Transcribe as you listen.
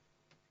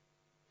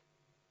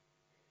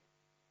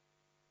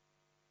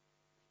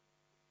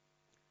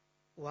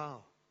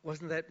Wow,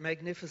 wasn't that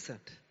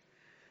magnificent?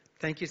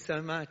 Thank you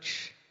so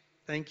much.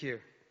 Thank you.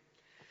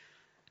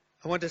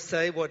 I want to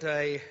say what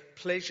a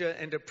pleasure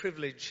and a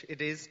privilege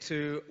it is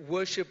to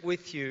worship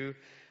with you,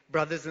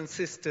 brothers and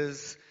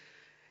sisters.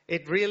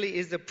 It really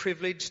is a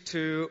privilege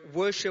to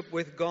worship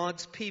with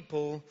God's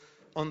people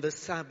on the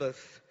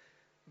Sabbath,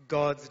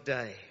 God's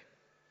day.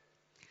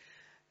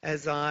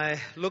 As I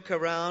look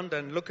around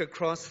and look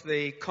across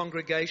the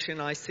congregation,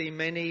 I see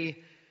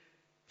many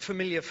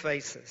familiar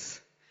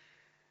faces.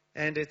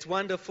 And it's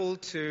wonderful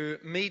to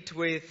meet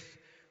with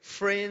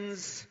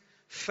friends,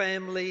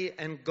 family,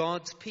 and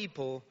God's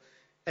people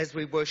as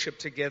we worship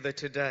together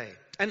today.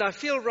 And I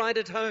feel right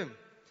at home.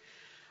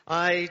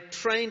 I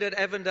trained at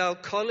Avondale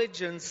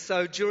College, and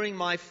so during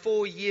my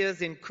 4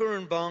 years in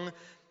Kurrambong,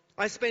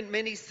 I spent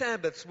many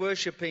Sabbaths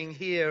worshiping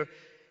here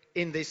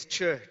in this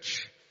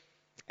church.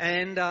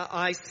 And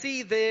I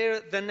see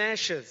there the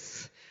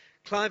Nashes,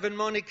 Clive and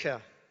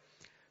Monica,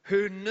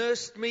 who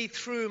nursed me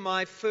through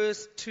my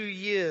first 2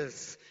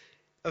 years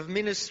of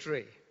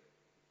ministry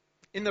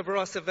in the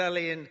Barossa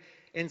Valley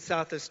in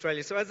South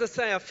Australia. So as I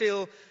say, I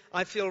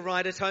feel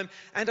right at home.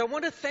 And I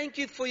want to thank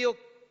you for your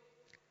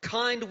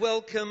kind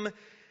welcome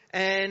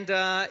and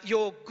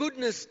your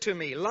goodness to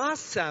me.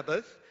 Last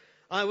Sabbath,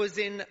 I was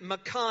in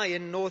Mackay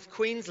in North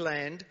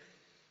Queensland,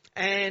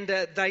 and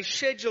they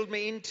scheduled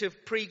me in to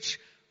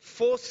preach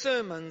 4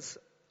 sermons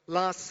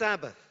last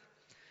Sabbath.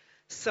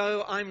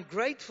 So I'm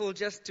grateful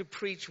just to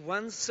preach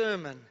 1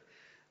 sermon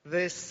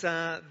this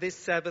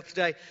Sabbath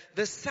day.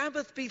 The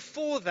Sabbath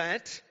before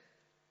that,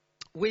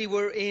 we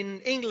were in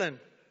England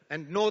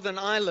and Northern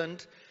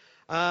Ireland,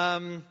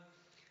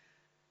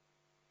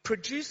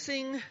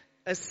 producing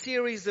a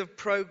series of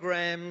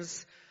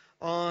programs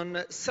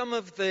on some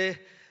of the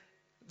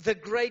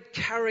great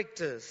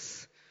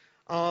characters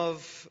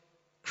of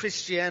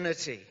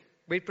Christianity.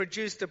 We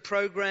produced a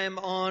program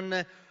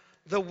on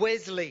the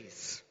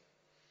Wesleys.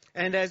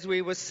 And as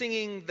we were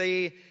singing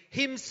the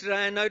hymns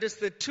today, I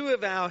noticed that 2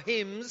 of our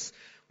hymns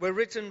were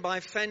written by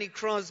Fanny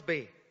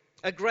Crosby,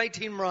 a great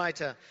hymn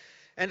writer.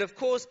 And of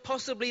course,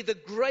 possibly the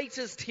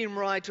greatest hymn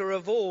writer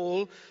of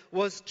all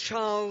was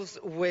Charles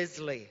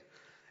Wesley.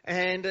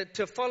 And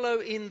to follow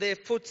in their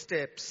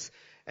footsteps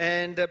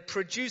and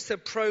produce a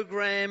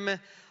program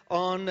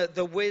on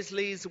the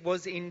Wesleys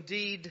was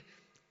indeed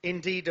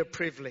a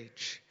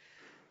privilege.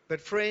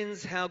 But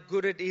friends, how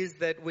good it is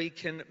that we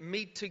can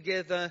meet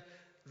together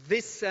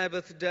this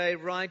Sabbath day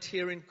right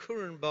here in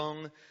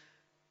Kurrambong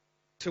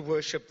to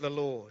worship the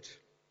Lord.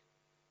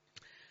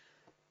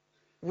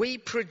 We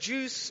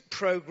produce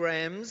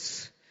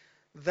programs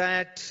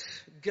that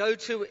go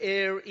to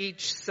air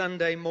each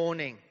Sunday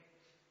morning.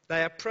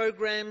 They are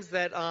programs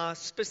that are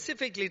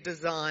specifically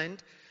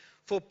designed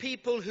for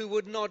people who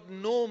would not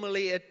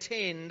normally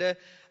attend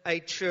a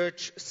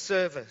church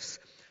service.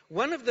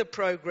 One of the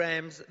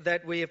programs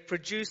that we have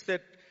produced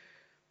that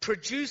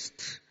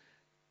produced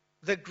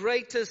the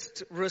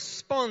greatest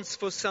response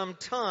for some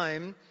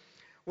time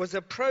was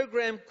a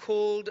program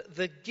called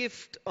The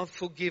Gift of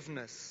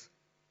Forgiveness.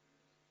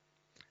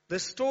 The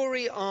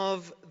story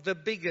of the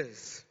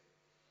Biggers,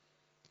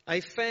 a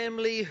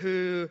family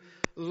who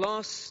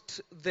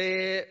lost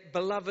their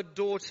beloved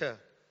daughter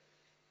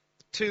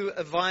to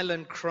a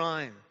violent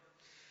crime.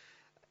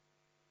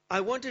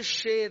 I want to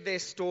share their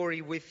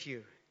story with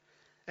you.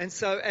 And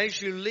so as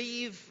you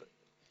leave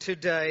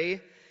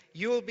today,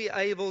 you'll be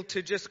able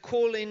to just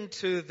call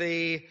into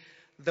the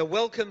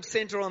welcome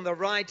center on the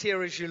right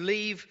here as you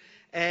leave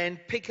and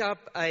pick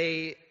up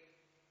a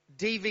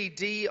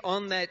DVD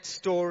on that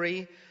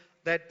story,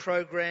 that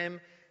program,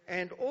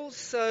 and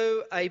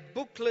also a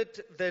booklet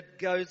that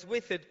goes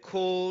with it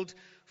called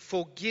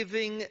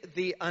Forgiving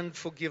the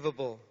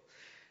Unforgivable.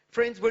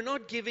 Friends, we're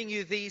not giving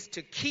you these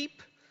to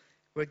keep.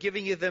 We're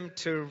giving you them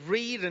to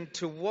read and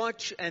to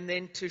watch and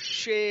then to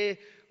share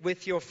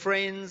with your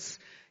friends,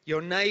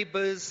 your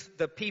neighbors,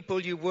 the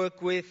people you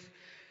work with.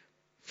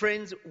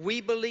 Friends, we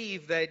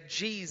believe that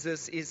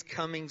Jesus is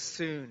coming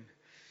soon.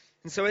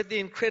 And so at the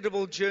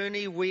Incredible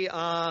Journey, we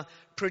are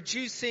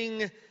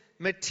producing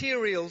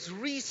materials,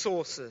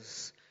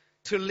 resources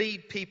to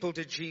lead people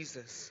to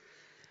Jesus.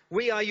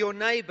 We are your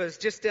neighbors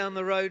just down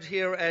the road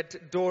here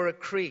at Dora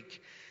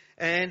Creek.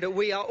 And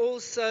we are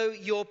also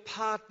your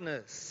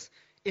partners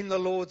in the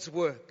Lord's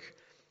work.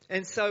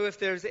 And so if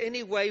there's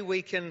any way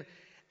we can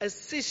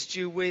assist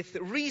you with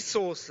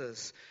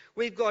resources,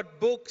 we've got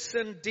books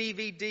and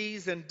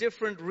DVDs and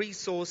different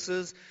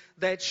resources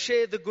that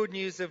share the good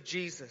news of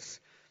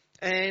Jesus.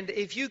 And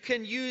if you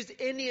can use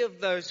any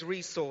of those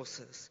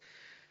resources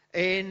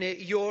in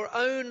your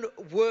own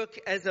work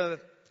as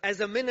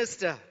a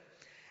minister,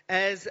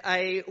 as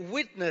a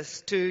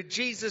witness to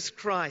Jesus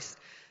Christ,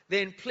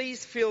 then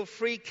please feel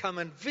free, come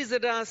and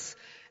visit us,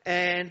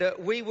 and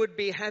we would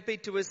be happy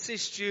to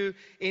assist you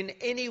in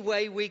any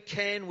way we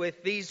can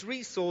with these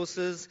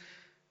resources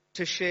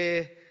to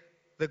share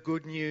the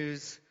good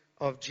news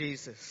of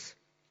Jesus.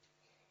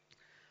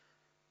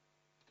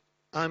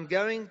 I'm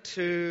going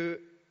to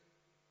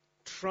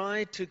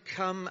try to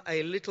come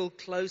a little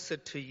closer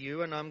to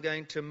you, and I'm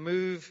going to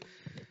move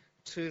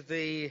to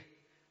the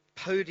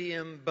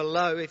podium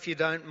below, if you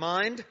don't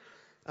mind,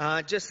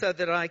 just so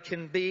that I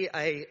can be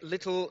a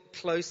little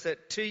closer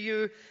to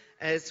you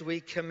as we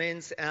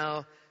commence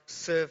our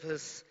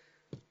service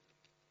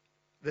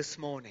this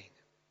morning.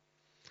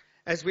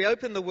 As we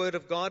open the Word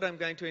of God, I'm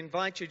going to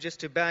invite you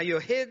just to bow your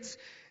heads,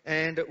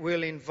 and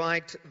we'll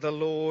invite the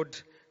Lord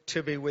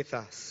to be with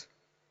us.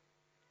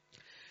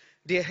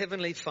 Dear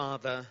Heavenly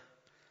Father,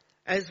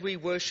 as we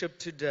worship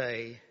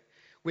today,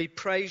 we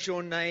praise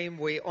your name,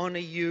 we honor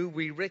you,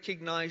 we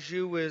recognize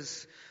you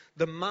as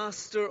the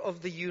master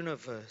of the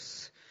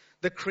universe,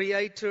 the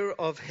creator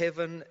of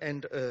heaven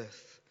and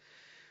earth.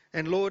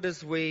 And Lord,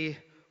 as we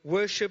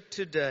worship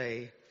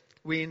today,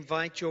 we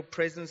invite your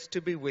presence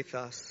to be with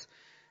us.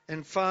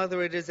 And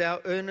Father, it is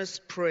our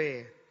earnest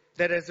prayer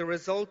that as a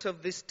result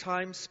of this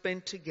time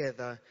spent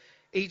together,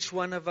 each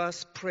one of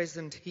us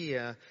present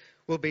here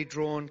will be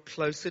drawn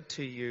closer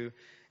to you.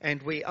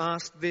 And we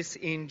ask this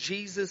in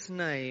Jesus'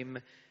 name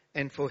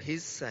and for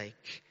his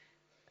sake.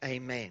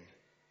 Amen.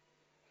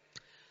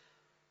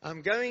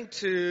 I'm going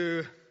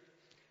to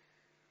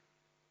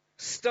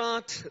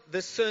start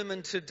the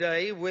sermon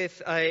today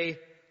with a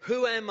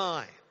who am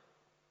I?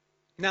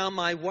 Now,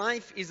 my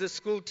wife is a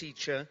school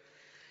teacher,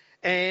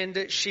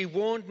 and she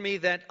warned me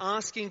that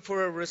asking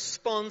for a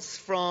response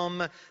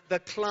from the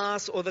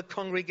class or the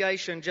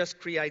congregation just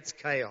creates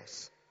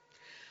chaos.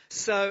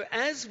 So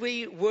as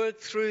we work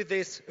through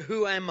this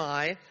who am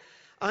I,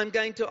 I'm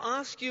going to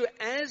ask you,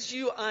 as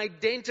you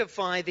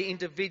identify the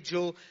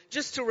individual,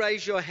 just to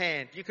raise your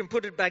hand. You can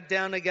put it back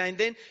down again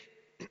then.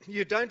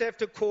 You don't have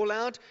to call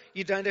out.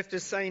 You don't have to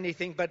say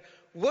anything. But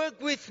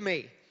work with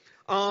me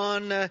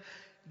on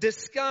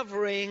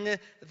discovering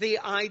the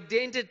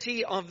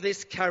identity of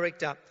this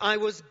character. I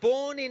was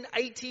born in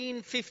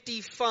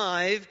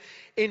 1855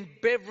 in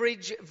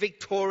Beveridge,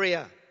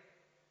 Victoria.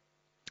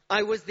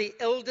 I was the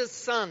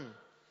eldest son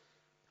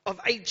of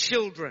 8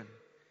 children.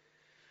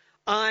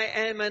 I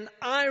am an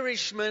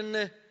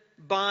Irishman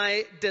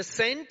by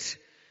descent.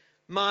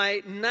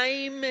 My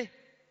name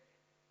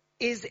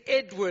is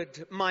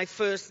Edward, my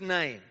first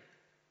name.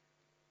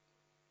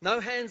 No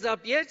hands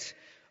up yet?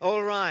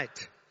 All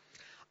right.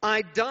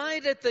 I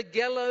died at the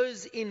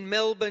gallows in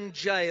Melbourne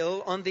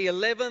jail on the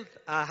 11th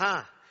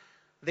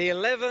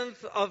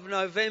of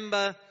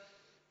November,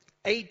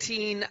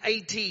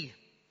 1880.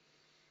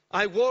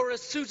 I wore a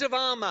suit of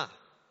armour.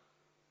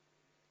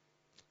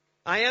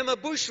 I am a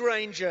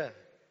bushranger.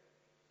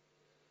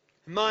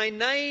 My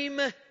name,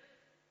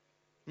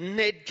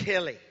 Ned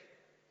Kelly.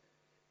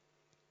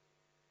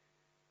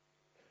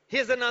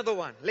 Here's another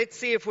one. Let's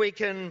see if we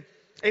can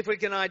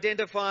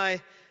identify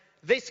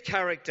this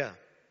character.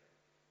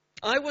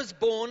 I was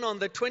born on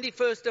the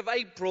 21st of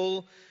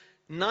April,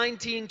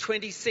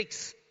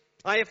 1926.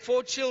 I have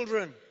 4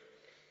 children.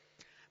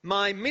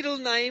 My middle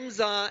names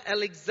are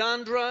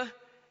Alexandra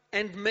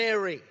and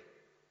Mary.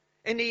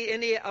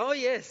 Any? Oh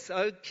yes,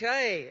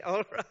 okay,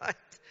 all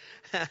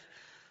right.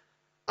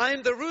 I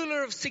am the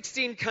ruler of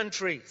 16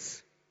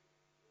 countries.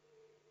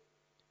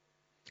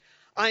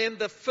 I am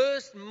the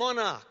first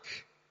monarch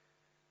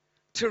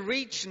to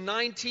reach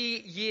 90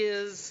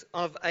 years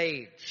of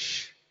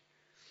age.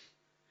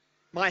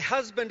 My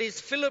husband is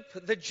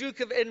Philip, the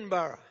Duke of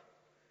Edinburgh.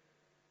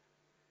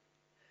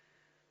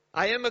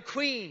 I am a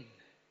queen.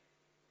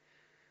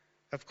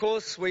 Of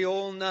course, we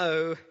all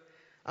know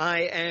I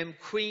am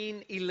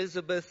Queen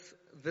Elizabeth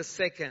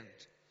II.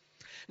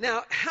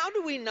 Now, how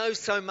do we know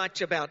so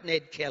much about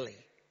Ned Kelly?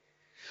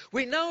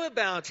 We know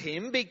about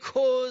him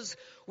because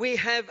we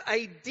have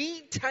a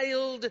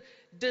detailed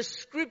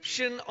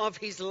description of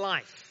his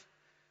life.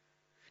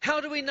 How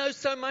do we know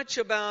so much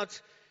about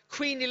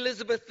Queen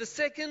Elizabeth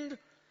II?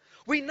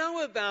 We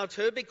know about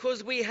her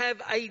because we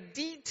have a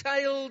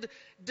detailed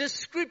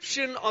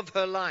description of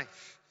her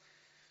life.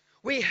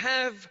 We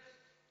have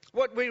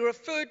what we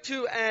refer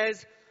to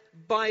as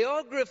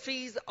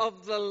biographies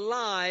of the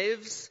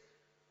lives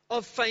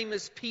of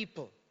famous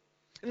people.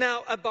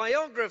 Now, a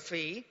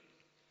biography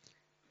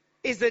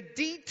is a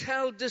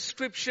detailed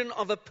description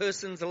of a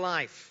person's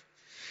life.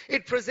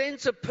 It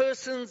presents a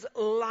person's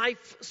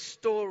life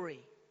story.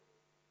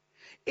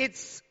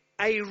 It's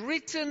a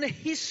written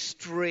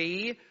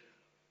history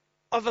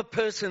of a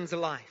person's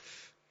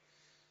life.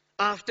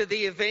 After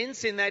the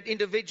events in that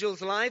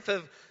individual's life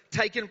have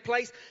taken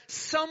place,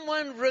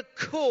 someone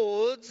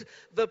records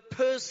the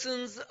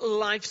person's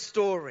life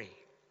story.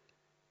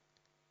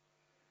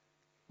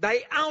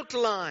 They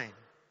outline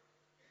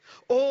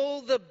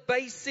all the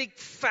basic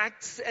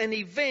facts and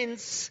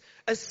events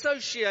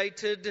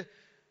associated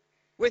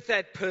with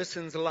that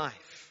person's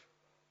life.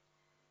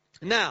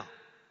 Now,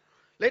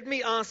 let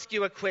me ask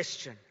you a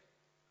question.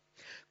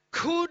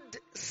 Could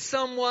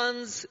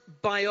someone's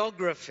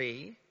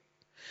biography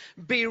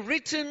be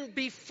written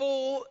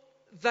before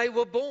they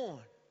were born?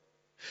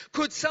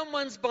 Could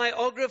someone's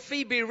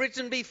biography be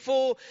written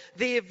before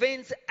the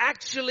events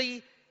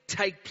actually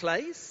take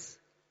place?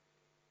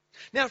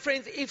 Now,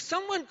 friends, if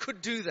someone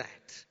could do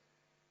that,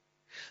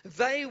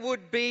 they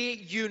would be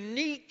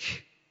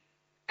unique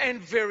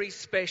and very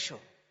special.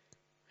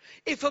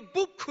 If a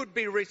book could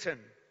be written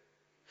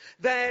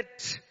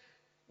that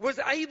was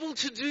able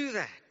to do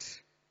that,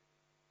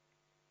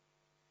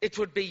 it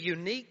would be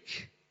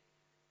unique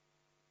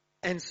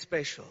and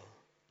special.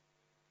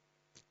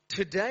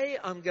 Today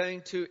I'm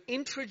going to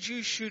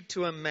introduce you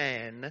to a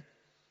man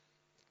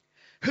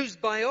whose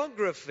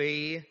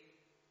biography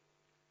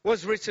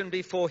was written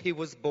before he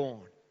was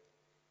born.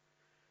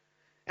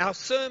 Our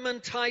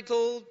sermon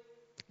titled,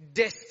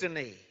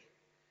 Destiny,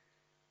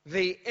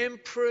 the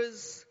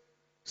Emperor's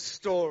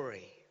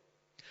Story.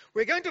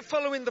 We're going to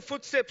follow in the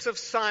footsteps of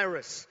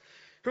Cyrus,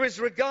 who is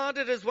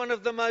regarded as one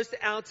of the most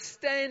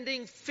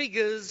outstanding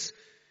figures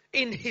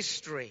in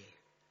history.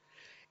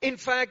 In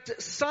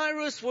fact,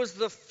 Cyrus was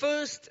the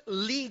first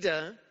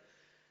leader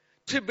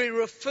to be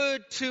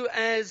referred to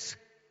as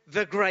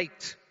the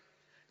Great.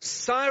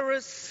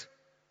 Cyrus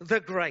the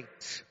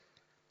Great.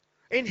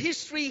 In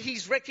history,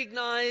 he's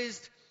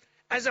recognized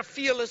as a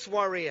fearless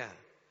warrior,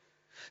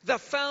 the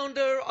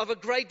founder of a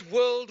great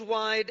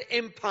worldwide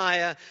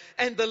empire,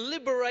 and the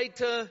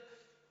liberator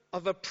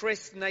of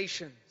oppressed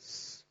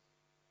nations.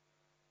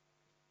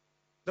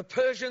 The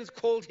Persians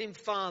called him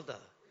father.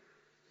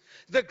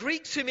 The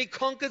Greeks whom he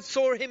conquered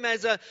saw him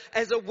as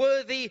a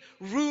worthy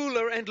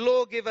ruler and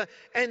lawgiver.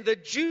 And the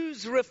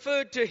Jews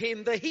referred to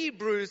him, the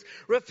Hebrews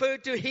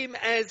referred to him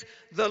as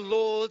the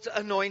Lord's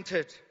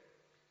anointed.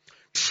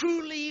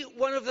 Truly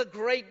one of the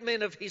great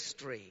men of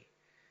history.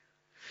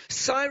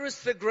 Cyrus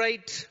the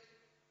Great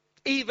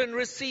even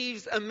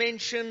receives a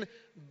mention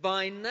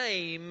by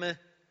name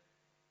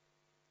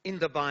in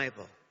the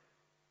Bible.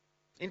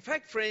 In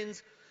fact,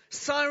 friends,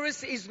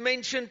 Cyrus is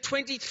mentioned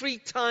 23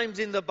 times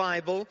in the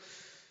Bible,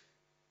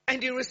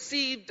 and he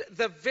received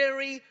the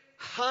very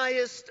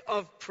highest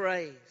of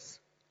praise.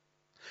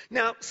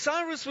 Now,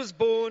 Cyrus was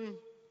born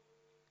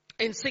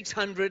in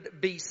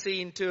 600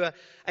 BC into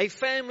a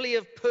family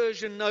of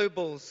Persian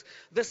nobles,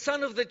 the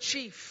son of the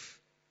chief.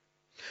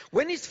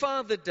 When his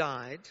father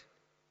died,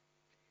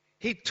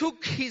 he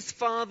took his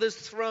father's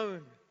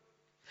throne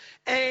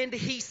and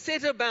he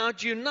set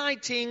about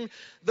uniting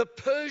the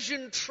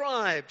Persian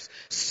tribes,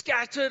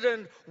 scattered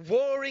and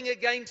warring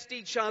against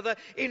each other,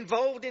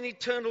 involved in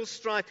eternal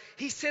strife.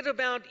 He set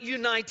about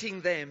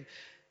uniting them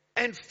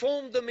and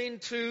formed them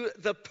into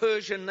the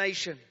Persian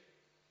nation.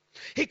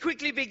 He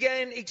quickly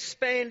began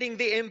expanding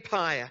the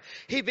empire.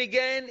 He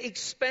began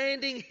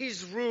expanding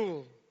his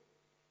rule.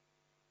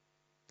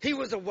 He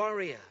was a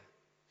warrior.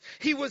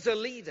 He was a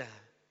leader.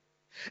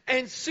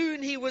 And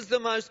soon he was the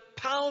most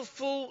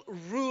powerful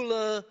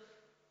ruler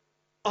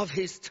of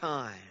his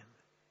time.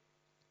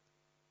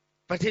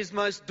 But his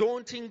most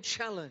daunting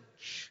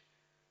challenge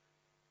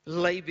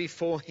lay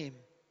before him.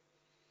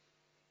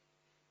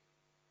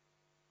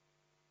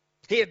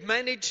 He had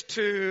managed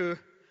to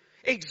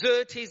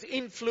exert his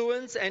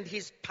influence and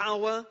his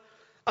power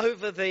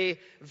over the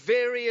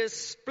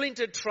various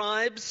splintered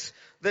tribes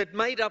that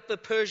made up the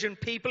Persian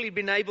people. He'd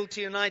been able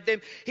to unite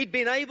them. He'd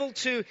been able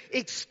to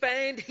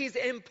expand his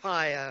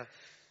empire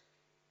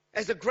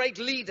as a great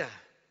leader,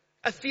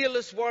 a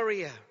fearless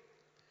warrior,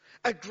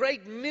 a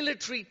great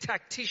military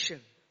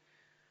tactician.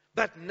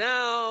 But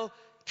now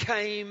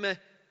came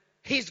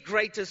his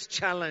greatest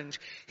challenge.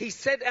 He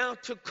set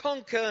out to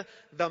conquer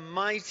the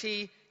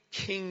mighty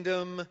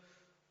kingdom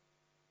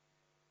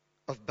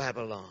of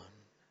Babylon.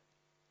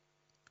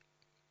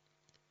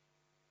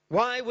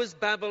 Why was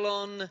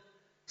Babylon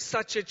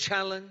such a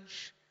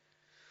challenge?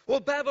 Well,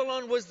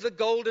 Babylon was the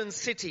golden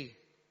city.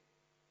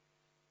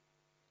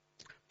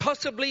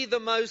 Possibly the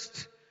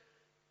most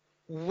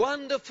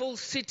wonderful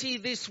city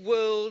this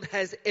world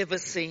has ever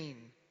seen.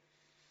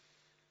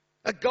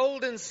 A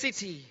golden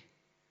city,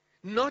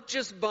 not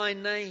just by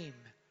name.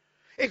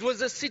 It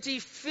was a city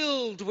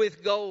filled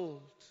with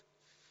gold.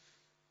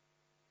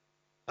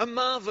 A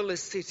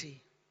marvelous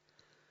city.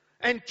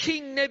 And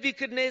King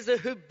Nebuchadnezzar,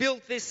 who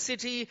built this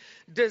city,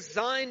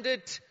 designed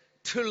it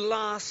to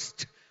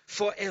last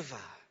forever.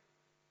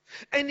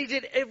 And he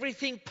did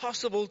everything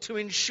possible to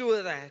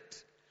ensure that.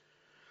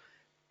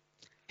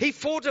 He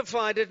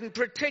fortified it and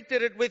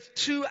protected it with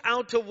 2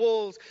 outer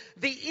walls.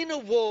 The inner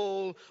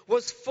wall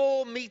was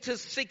 4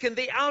 meters thick and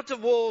the outer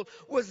wall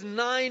was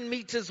 9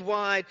 meters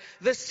wide.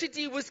 The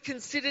city was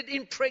considered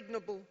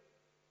impregnable.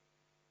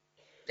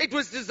 It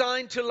was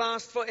designed to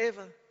last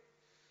forever.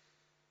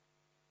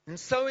 And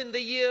so in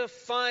the year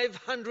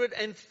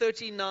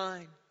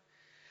 539,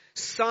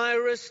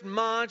 Cyrus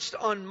marched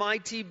on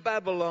mighty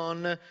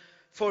Babylon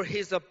for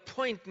his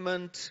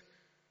appointment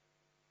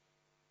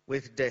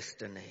with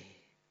destiny.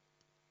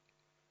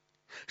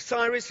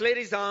 Cyrus led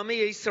his army.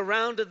 He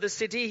surrounded the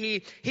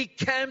city. He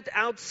camped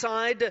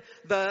outside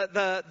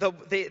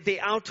the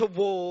outer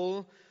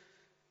wall.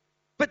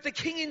 But the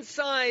king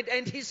inside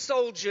and his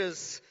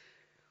soldiers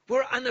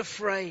were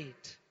unafraid,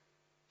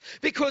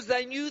 because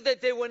they knew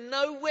that there were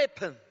no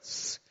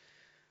weapons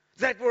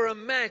that were a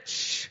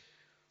match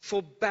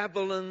for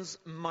Babylon's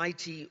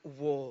mighty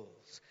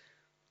walls.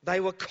 They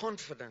were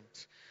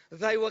confident.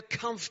 They were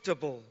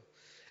comfortable.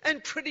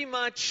 And pretty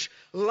much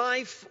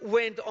life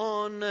went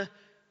on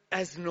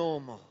as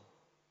normal,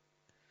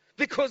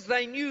 because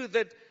they knew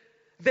that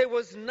there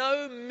was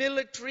no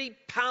military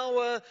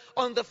power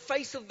on the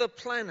face of the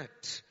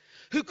planet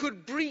who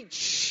could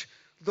breach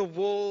the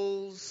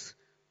walls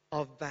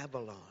of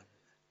Babylon.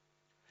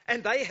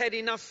 And they had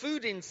enough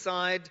food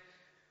inside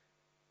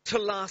to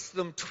last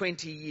them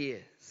 20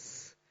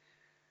 years.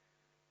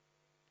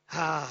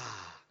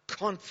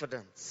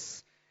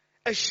 Confidence,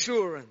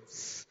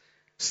 assurance,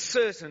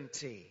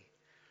 certainty.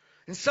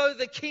 And so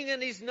the king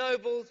and his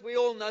nobles, we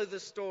all know the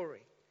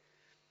story,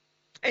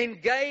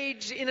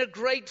 engaged in a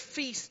great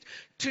feast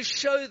to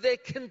show their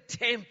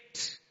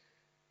contempt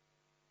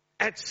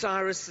at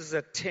Cyrus's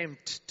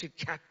attempt to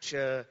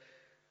capture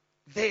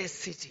their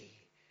city,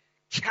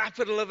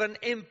 capital of an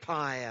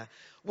empire,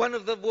 one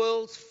of the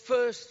world's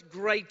first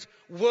great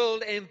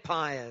world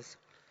empires.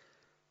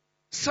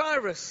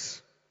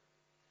 Cyrus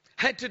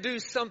had to do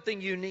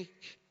something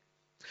unique.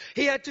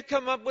 He had to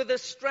come up with a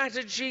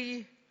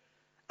strategy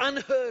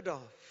unheard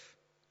of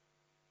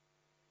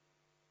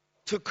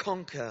to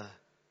conquer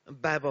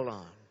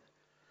Babylon.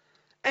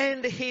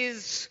 And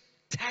his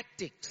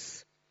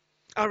tactics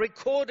are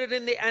recorded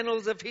in the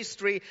annals of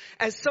history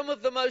as some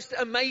of the most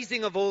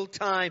amazing of all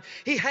time.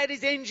 He had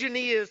his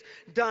engineers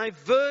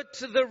divert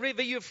the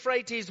river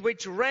Euphrates,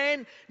 which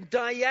ran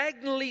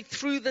diagonally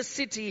through the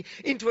city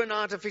into an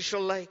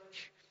artificial lake.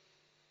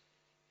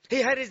 He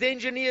had his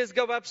engineers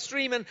go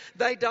upstream and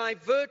they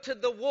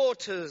diverted the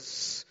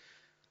waters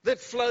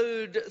that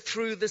flowed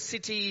through the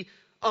city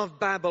of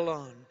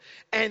Babylon.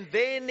 And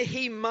then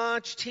he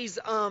marched his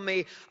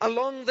army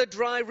along the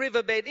dry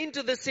riverbed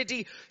into the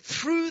city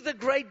through the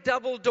great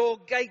double door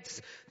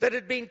gates that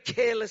had been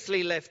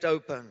carelessly left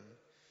open.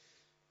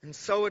 And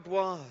so it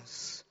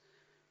was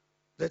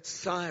that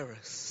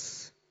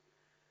Cyrus,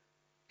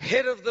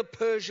 head of the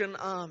Persian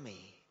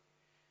army,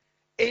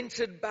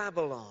 entered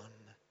Babylon,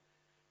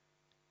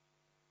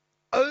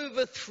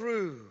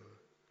 overthrew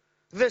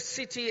the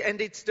city and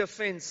its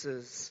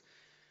defenses,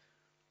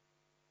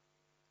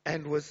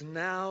 and was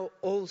now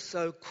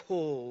also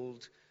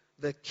called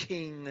the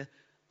King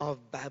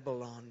of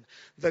Babylon.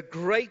 The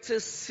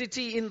greatest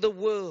city in the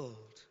world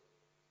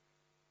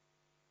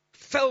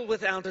fell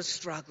without a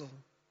struggle.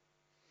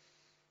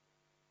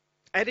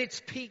 At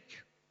its peak,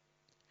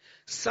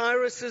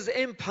 Cyrus's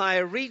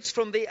empire reached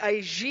from the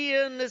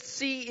Aegean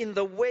Sea in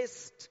the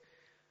west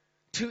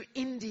to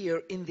India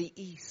in the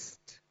east.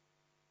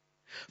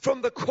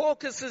 From the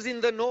Caucasus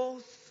in the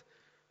north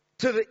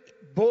to the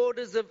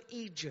borders of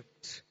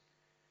Egypt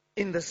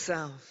in the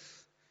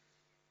south.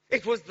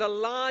 It was the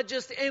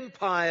largest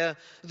empire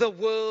the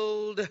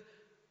world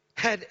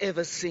had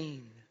ever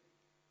seen.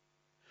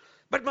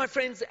 But my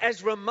friends,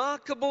 as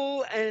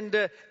remarkable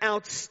and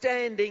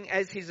outstanding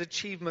as his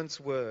achievements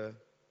were,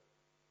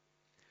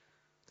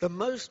 the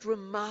most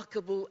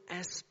remarkable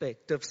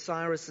aspect of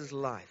Cyrus's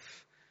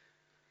life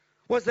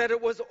was that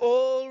it was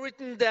all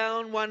written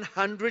down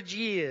 100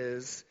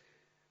 years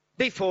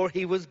before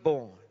he was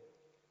born.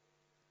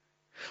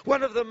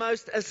 One of the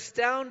most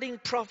astounding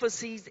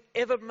prophecies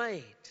ever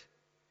made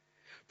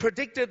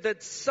predicted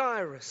that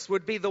Cyrus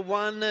would be the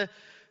one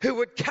who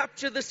would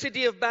capture the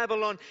city of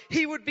Babylon.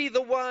 He would be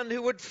the one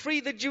who would free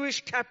the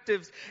Jewish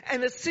captives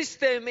and assist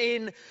them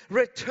in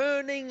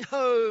returning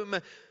home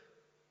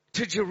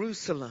to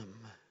Jerusalem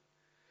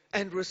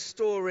and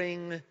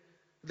restoring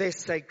their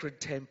sacred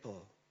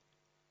temple.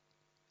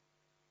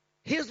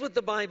 Here's what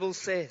the Bible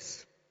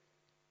says.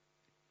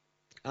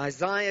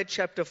 Isaiah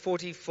chapter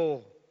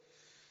 44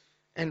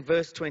 and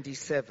verse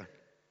 27.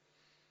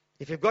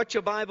 If you've got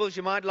your Bibles,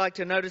 you might like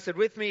to notice it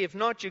with me. If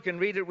not, you can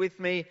read it with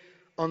me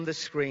on the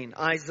screen.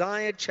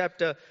 Isaiah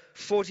chapter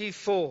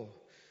 44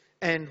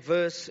 and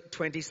verse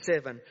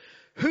 27.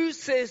 Who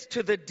says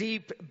to the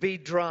deep, be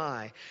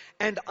dry,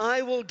 and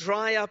I will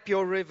dry up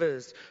your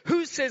rivers?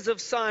 Who says of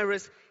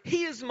Cyrus,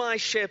 he is my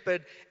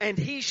shepherd, and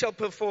he shall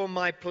perform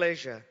my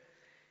pleasure?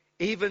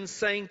 Even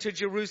saying to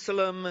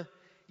Jerusalem,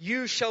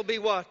 you shall be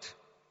what?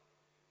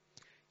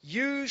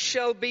 You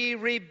shall be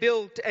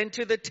rebuilt, and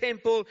to the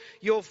temple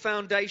your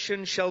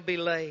foundation shall be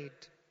laid.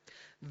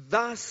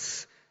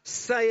 Thus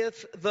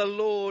saith the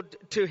Lord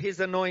to his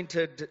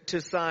anointed,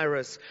 to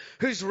Cyrus,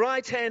 whose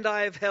right hand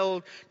I have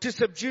held, to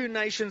subdue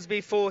nations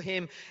before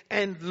him,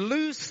 and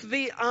loose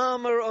the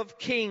armor of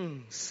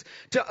kings,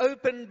 to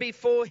open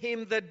before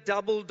him the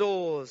double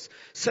doors,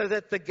 so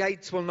that the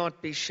gates will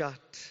not be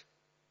shut.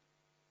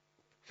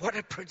 What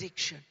a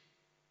prediction.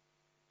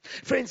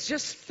 Friends,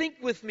 just think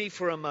with me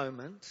for a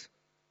moment.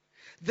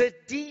 The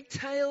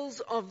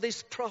details of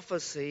this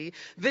prophecy,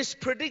 this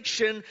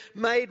prediction,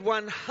 made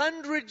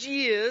 100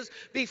 years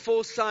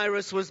before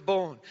Cyrus was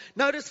born.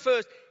 Notice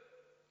first,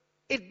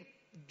 it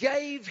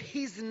gave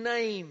his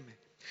name.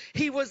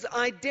 He was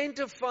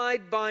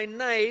identified by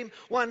name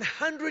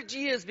 100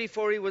 years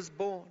before he was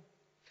born.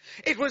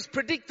 It was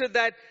predicted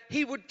that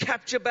he would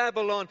capture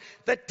Babylon.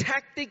 The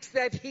tactics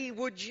that he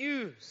would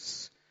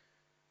use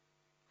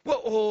were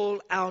all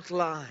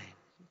outlined.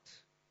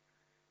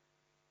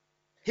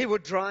 He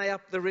would dry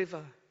up the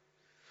river.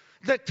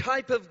 The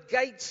type of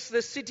gates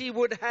the city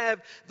would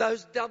have,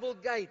 those double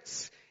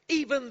gates,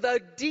 even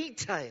the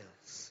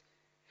details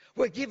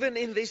were given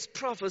in this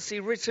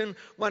prophecy written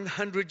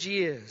 100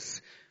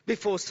 years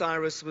before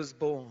Cyrus was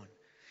born.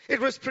 It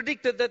was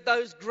predicted that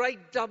those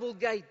great double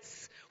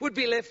gates would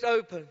be left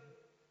open.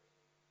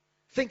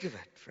 Think of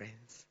it,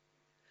 friends.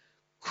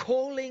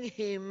 Calling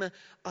him,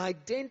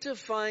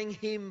 identifying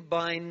him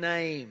by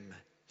name,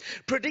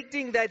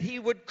 predicting that he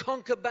would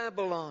conquer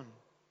Babylon.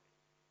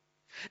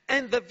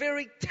 And the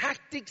very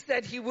tactics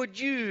that he would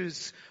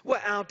use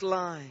were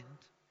outlined,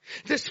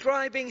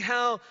 describing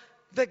how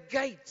the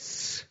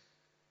gates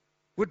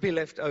would be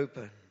left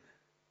open.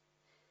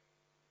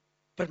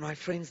 But my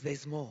friends,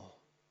 there's more.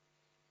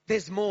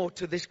 There's more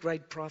to this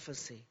great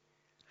prophecy.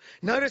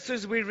 Notice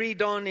as we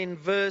read on in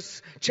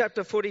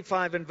chapter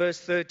 45 and verse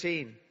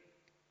 13.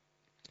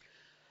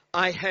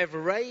 I have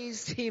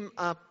raised him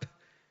up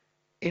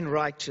in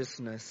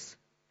righteousness,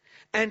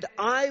 and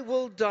I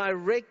will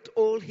direct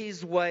all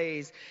his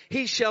ways.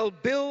 He shall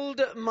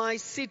build my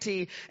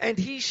city, and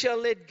he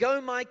shall let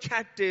go my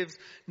captives,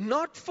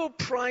 not for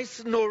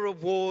price nor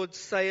reward,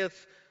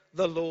 saith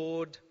the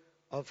Lord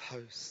of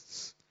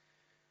hosts.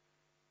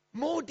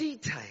 More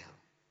detail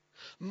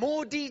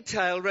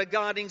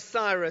regarding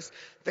Cyrus.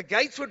 The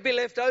gates would be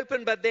left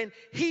open, but then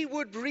he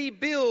would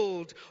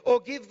rebuild or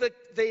give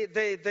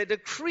the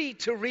decree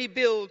to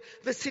rebuild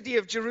the city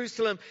of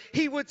Jerusalem.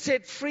 He would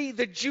set free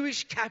the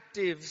Jewish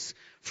captives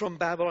from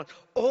Babylon.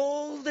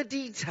 All the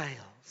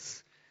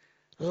details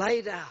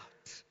laid out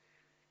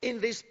in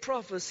this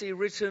prophecy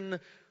written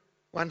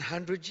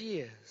 100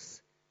 years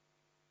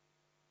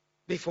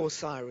before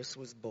Cyrus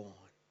was born.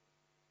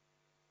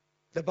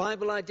 The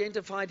Bible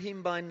identified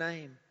him by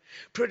name,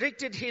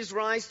 predicted his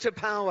rise to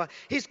power,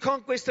 his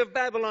conquest of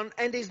Babylon,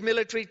 and his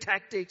military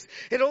tactics.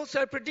 It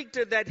also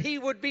predicted that he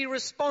would be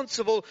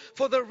responsible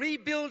for the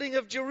rebuilding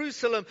of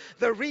Jerusalem,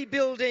 the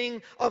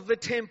rebuilding of the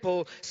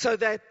temple, so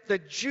that the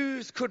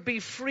Jews could be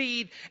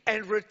freed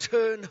and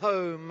return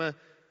home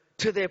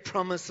to their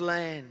promised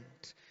land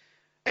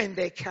and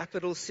their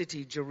capital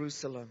city,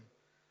 Jerusalem.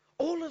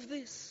 All of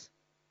this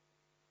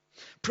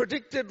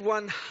predicted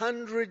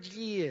 100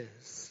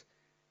 years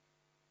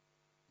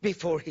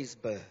before his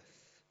birth.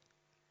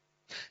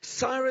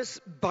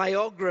 Cyrus'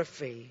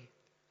 biography,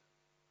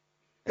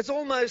 it's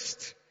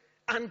almost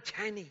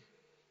uncanny,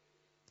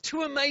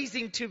 too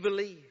amazing to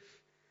believe.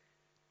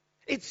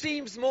 It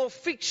seems more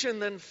fiction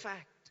than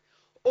fact.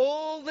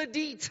 All the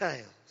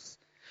details,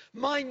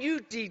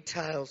 minute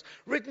details,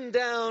 written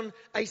down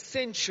a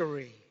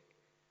century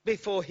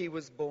before he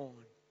was born.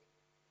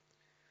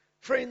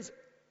 Friends,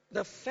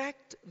 the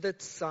fact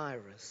that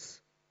Cyrus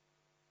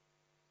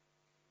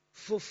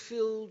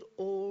fulfilled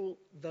all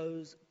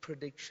those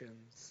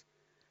predictions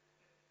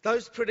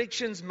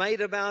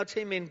made about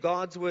him in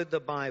God's Word,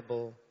 the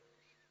Bible,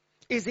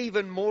 is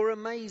even more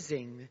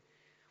amazing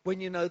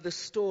when you know the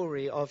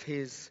story of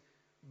his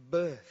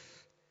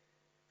birth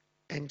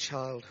and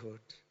childhood.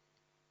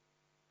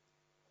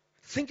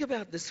 Think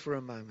about this for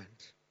a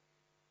moment.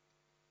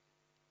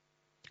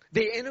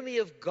 The enemy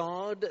of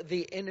God,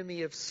 the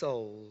enemy of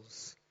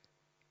souls,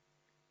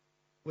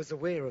 was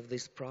aware of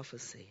this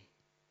prophecy.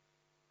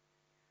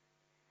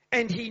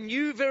 And he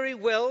knew very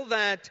well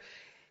that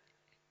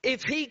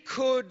if he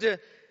could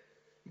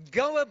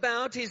go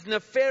about his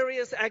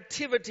nefarious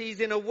activities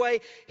in a way,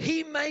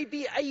 he may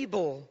be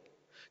able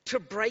to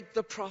break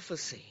the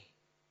prophecy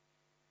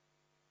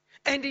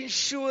and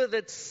ensure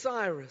that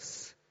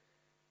Cyrus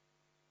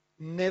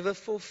never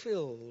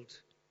fulfilled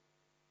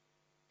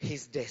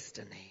his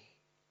destiny.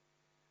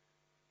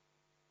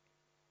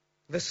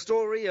 The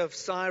story of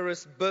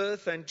Cyrus'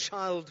 birth and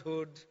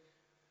childhood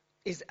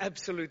is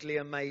absolutely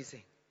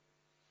amazing.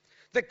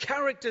 The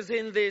characters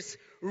in this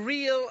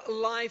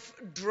real-life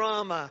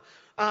drama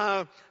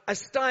are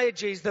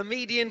Astyages, the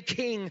Median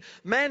king,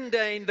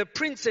 Mandane, the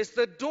princess,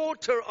 the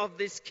daughter of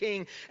this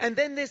king, and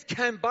then there's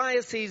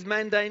Cambyses,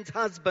 Mandane's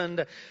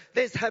husband.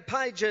 There's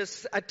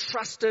Hippasus, a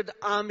trusted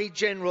army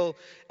general,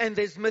 and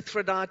there's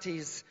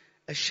Mithridates,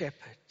 a shepherd.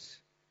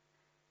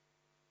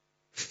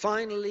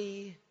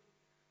 Finally,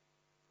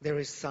 there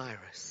is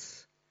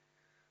Cyrus,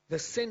 the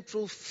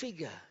central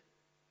figure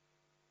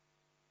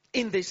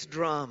in this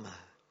drama.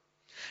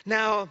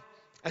 Now,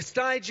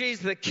 Astyages,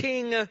 the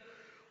king,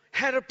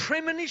 had a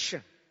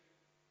premonition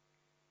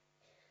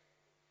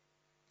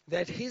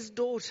that his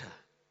daughter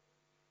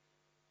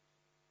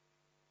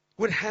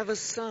would have a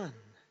son.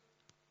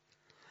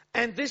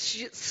 And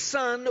this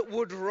son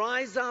would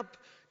rise up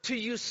to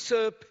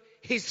usurp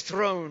his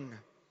throne.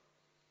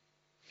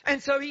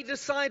 And so he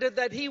decided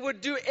that he would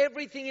do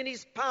everything in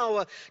his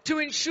power to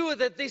ensure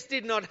that this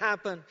did not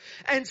happen.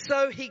 And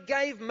so he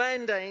gave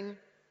Mandane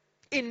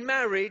in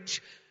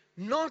marriage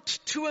not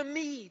to a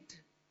Mede,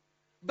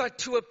 but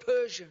to a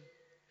Persian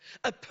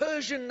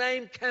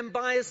named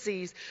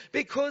Cambyses,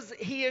 because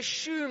he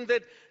assumed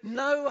that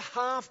no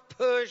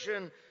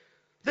half-Persian,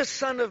 the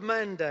son of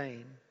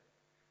Mandane,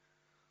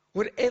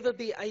 would ever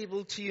be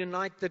able to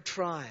unite the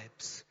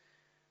tribes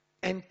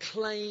and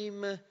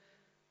claim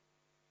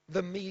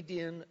the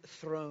Median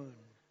throne.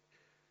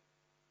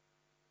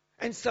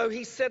 And so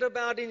he set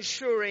about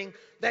ensuring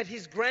that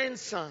his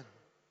grandson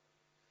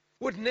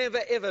would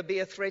never ever be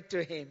a threat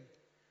to him.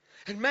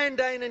 And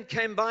Mandan and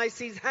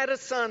Cambyses had a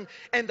son,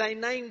 and they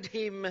named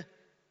him,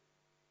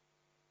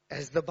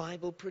 as the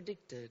Bible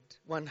predicted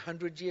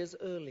 100 years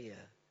earlier,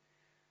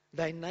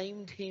 they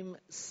named him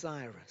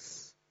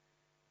Cyrus.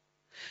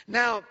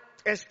 Now,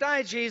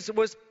 Astyages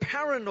was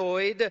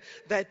paranoid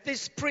that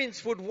this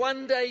prince would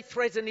one day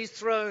threaten his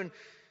throne.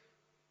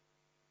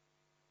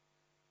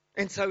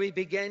 And so he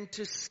began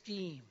to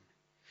scheme.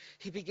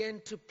 He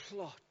began to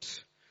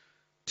plot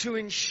to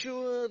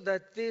ensure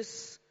that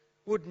this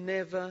would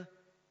never,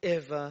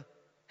 ever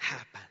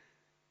happen.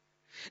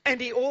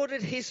 And he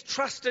ordered his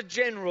trusted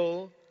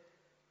general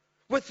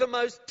with the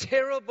most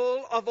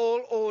terrible of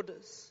all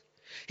orders.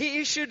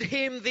 He issued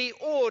him the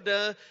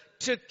order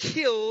to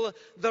kill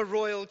the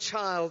royal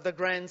child, the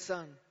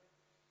grandson.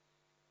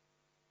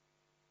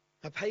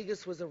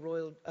 Harpagus was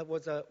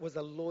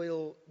a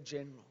loyal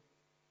general.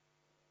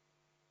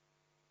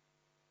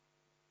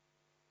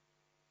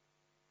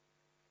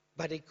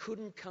 But he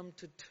couldn't come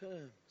to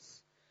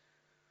terms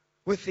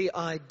with the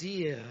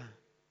idea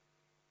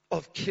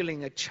of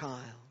killing a child.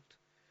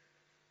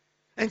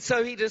 And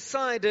so he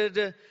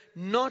decided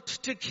not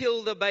to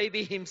kill the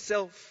baby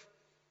himself.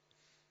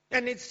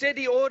 And instead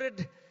he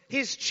ordered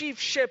his chief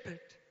shepherd,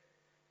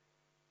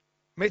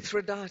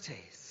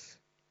 Mithridates,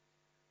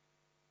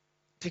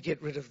 to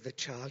get rid of the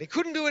child. He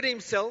couldn't do it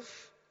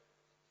himself.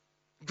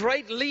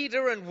 Great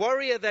leader and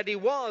warrior that he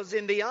was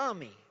in the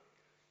army,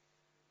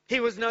 he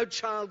was no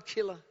child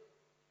killer.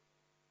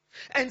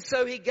 And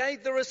so he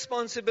gave the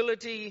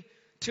responsibility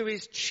to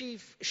his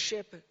chief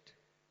shepherd.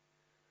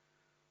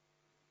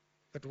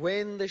 But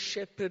when the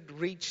shepherd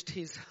reached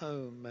his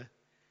home,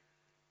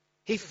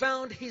 he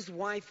found his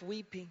wife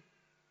weeping.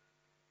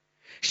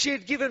 She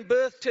had given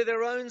birth to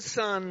their own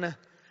son,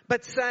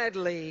 but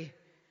sadly,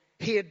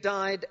 he had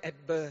died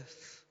at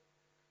birth.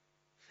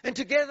 And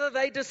together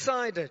they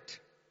decided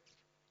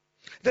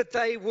that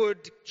they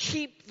would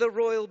keep the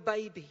royal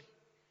baby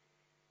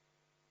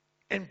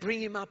and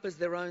bring him up as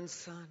their own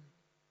son.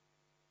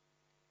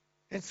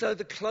 And so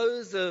the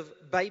clothes of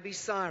baby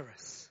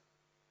Cyrus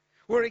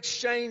were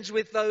exchanged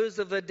with those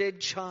of the dead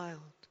child.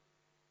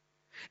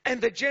 And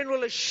the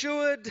general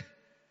assured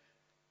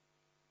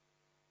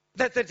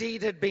that the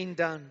deed had been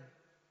done.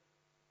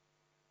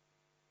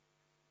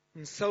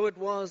 And so it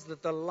was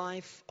that the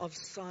life of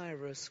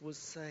Cyrus was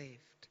saved.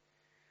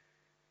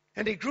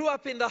 And he grew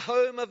up in the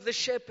home of the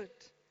shepherd.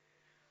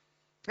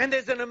 And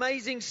there's an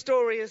amazing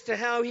story as to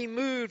how he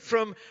moved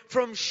from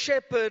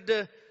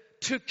shepherd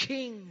to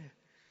king.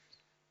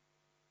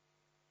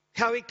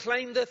 How he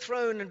claimed the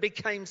throne and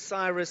became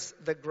Cyrus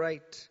the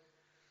Great.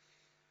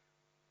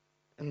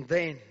 And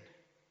then,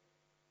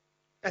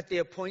 at the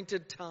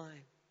appointed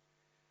time,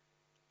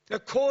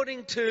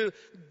 according to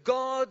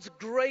God's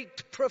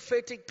great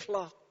prophetic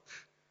clock,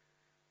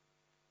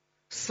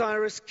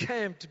 Cyrus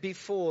camped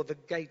before the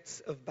gates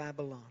of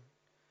Babylon.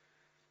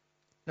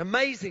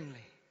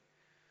 Amazingly,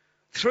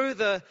 through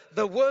the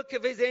work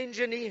of his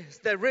engineers,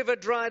 the river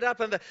dried up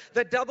and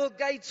the double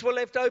gates were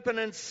left open,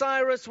 and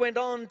Cyrus went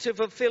on to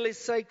fulfill his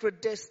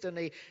sacred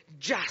destiny,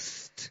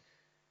 just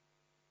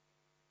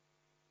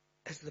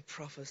as the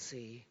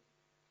prophecy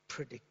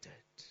predicted.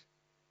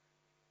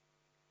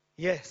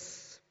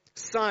 Yes,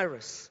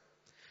 Cyrus,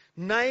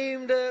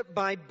 named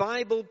by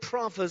Bible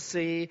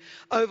prophecy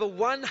over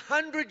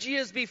 100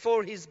 years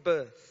before his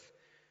birth,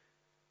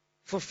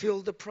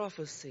 fulfilled the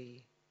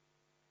prophecy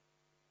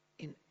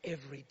in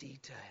every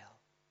detail.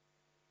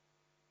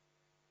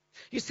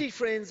 You see,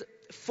 friends,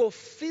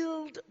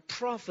 fulfilled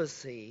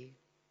prophecy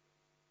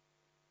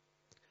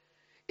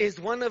is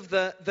one of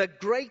the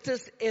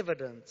greatest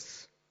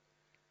evidence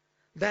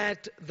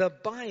that the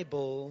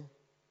Bible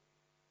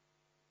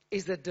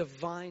is a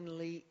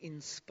divinely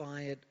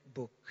inspired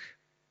book.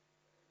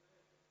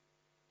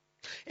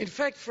 In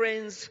fact,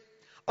 friends,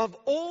 of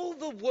all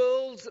the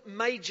world's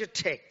major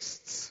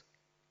texts,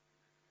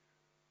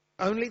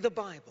 only the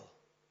Bible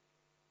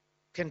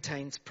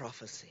contains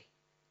prophecy.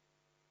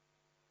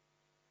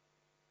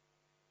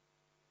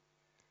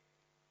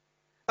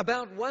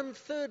 About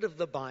 1/3 of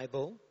the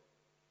Bible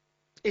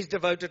is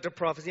devoted to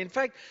prophecy. In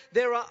fact,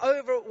 there are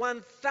over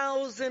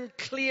 1,000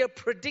 clear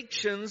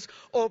predictions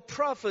or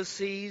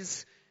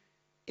prophecies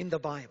in the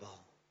Bible.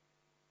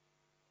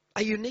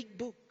 A unique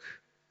book.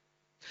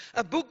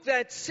 A book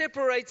that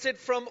separates it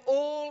from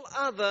all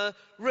other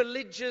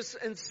religious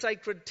and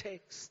sacred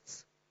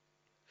texts.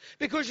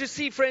 Because you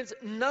see, friends,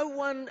 no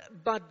one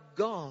but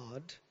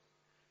God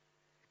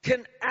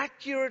can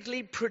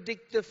accurately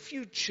predict the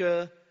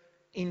future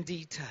in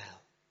detail.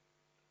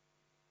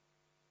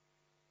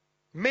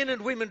 Men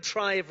and women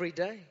try every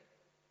day.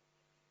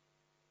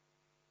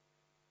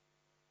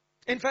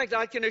 In fact,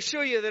 I can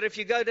assure you that if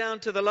you go down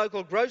to the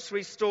local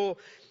grocery store,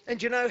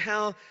 and you know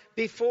how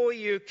before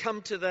you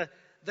come to the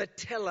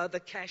teller, the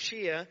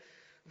cashier,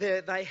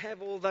 they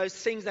have all those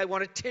things they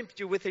want to tempt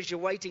you with as you're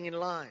waiting in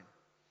line.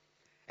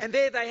 And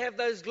there they have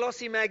those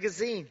glossy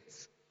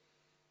magazines.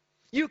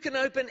 You can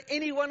open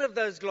any one of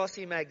those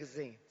glossy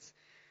magazines,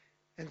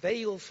 and there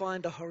you'll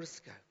find a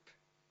horoscope.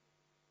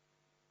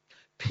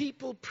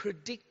 people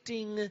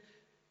predicting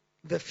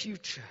the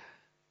future.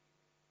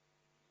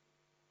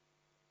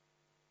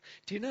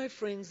 Do you know,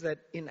 friends, that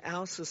in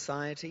our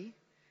society,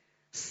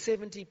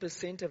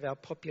 70% of our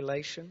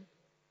population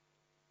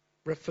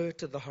refer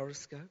to the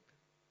horoscope?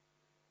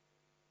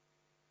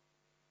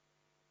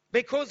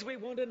 Because we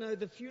want to know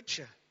the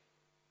future.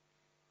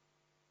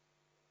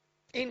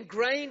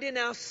 Ingrained in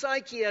our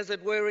psyche, as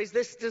it were, is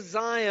this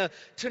desire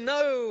to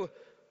know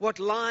what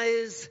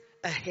lies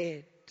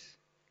ahead.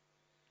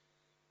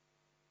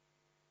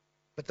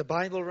 But the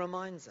Bible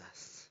reminds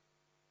us,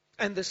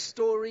 and the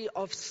story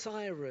of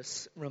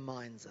Cyrus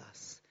reminds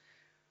us,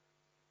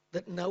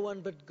 that no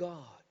one but God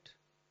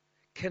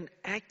can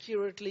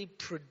accurately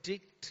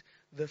predict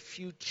the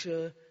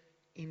future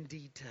in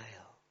detail.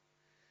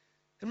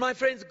 And my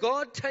friends,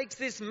 God takes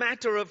this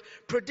matter of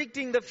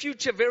predicting the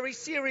future very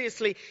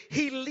seriously.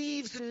 He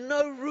leaves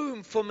no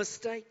room for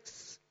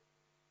mistakes.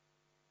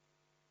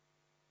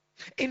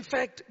 In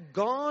fact,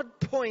 God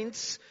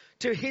points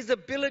to His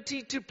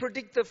ability to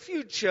predict the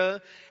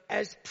future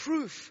as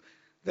proof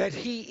that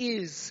He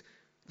is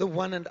the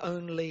one and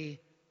only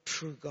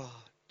true God.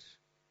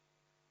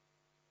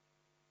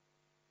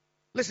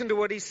 Listen to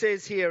what He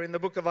says here in the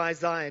book of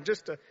Isaiah,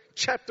 just a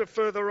chapter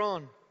further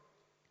on.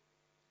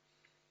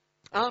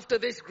 After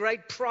this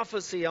great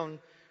prophecy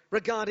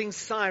regarding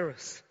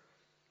Cyrus,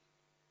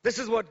 this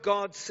is what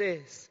God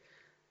says.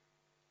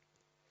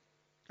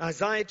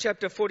 Isaiah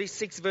chapter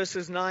 46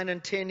 verses 9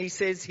 and 10, He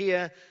says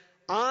here,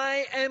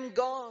 I am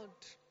God,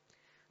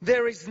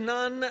 there is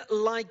none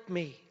like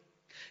me,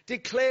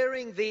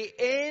 declaring the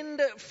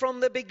end from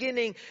the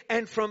beginning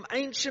and from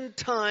ancient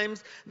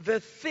times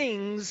the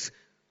things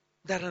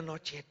that are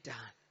not yet done.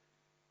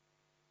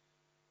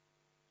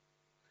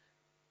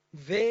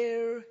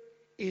 There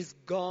is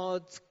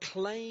God's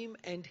claim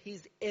and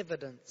His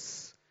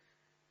evidence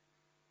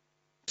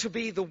to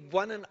be the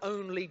one and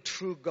only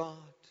true God.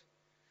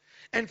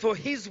 And for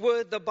His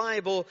word, the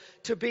Bible,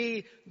 to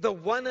be the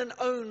one and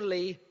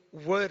only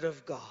Word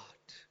of God.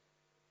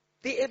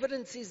 The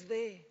evidence is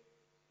there.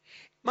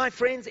 My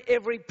friends,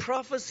 every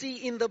prophecy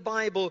in the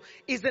Bible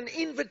is an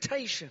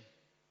invitation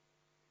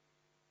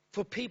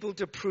for people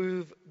to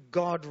prove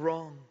God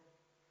wrong,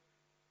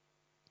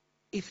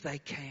 if they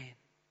can.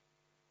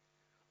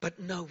 But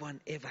no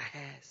one ever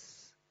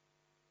has.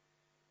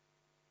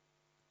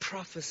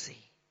 Prophecy,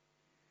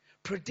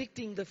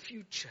 predicting the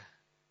future,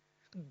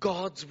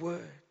 God's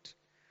word,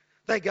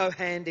 they go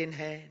hand in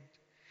hand.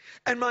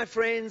 And my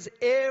friends,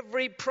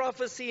 every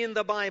prophecy in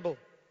the Bible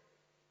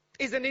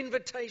is an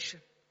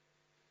invitation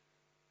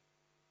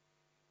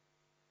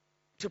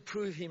to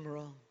prove Him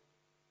wrong.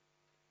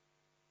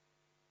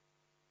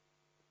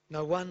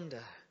 No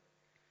wonder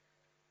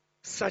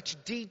such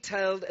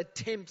detailed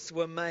attempts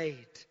were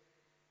made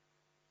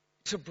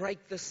to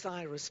break the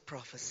Cyrus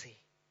prophecy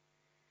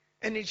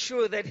and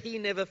ensure that he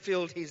never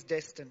filled his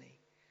destiny.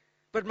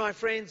 But my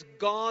friends,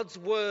 God's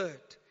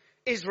word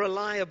is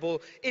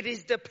reliable. It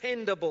is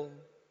dependable.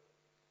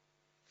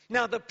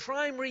 Now, the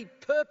primary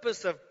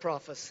purpose of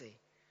prophecy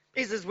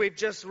is, as we've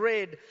just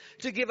read,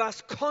 to give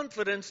us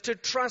confidence to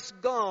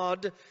trust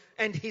God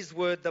and His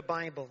word, the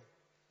Bible.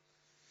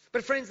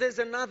 But friends, there's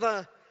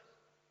another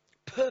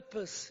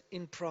purpose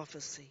in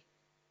prophecy.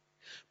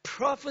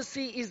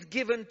 Prophecy is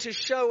given to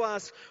show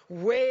us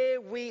where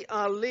we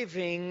are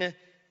living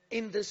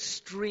in the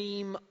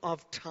stream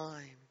of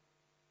time.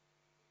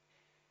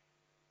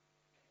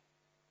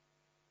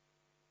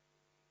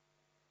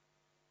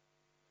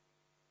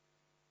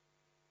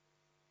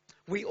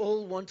 We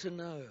all want to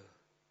know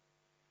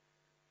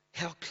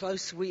how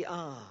close we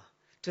are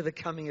to the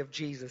coming of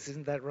Jesus,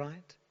 isn't that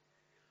right?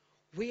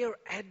 We are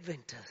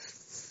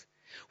Adventists.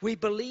 We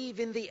believe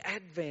in the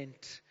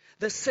Advent,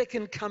 the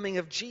second coming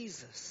of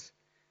Jesus.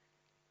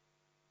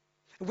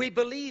 We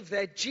believe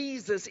that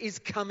Jesus is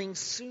coming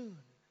soon.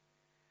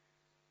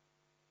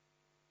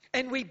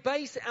 And we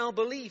base our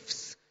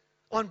beliefs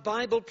on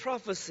Bible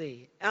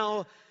prophecy.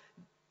 Our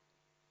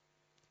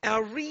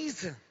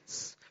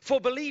reasons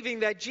for believing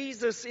that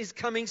Jesus is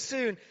coming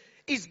soon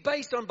is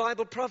based on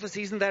Bible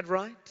prophecy, isn't that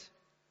right?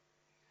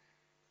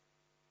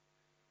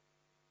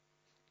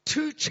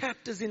 2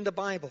 chapters in the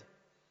Bible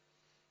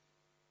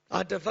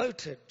are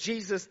devoted.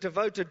 Jesus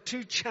devoted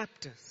 2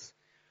 chapters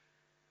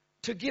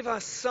to give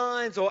us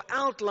signs or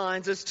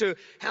outlines as to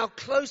how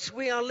close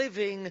we are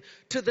living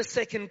to the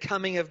second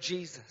coming of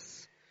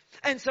Jesus.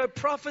 And so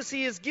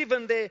prophecy is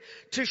given there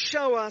to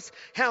show us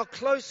how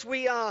close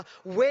we are,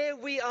 where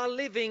we are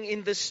living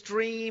in the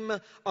stream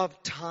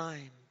of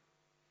time.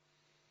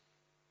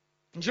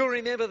 And you'll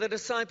remember the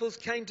disciples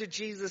came to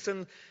Jesus,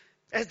 and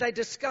as they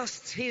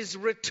discussed His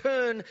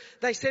return,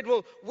 they said,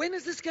 well, when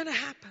is this going to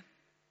happen?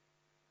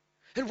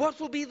 And what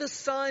will be the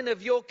sign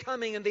of your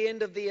coming and the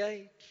end of the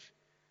age?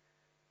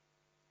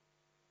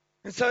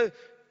 And so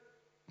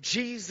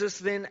Jesus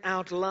then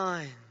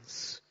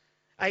outlines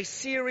a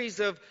series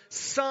of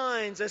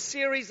signs, a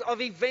series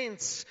of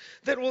events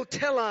that will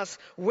tell us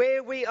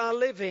where we are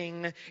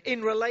living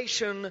in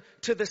relation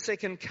to the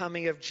second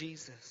coming of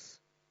Jesus.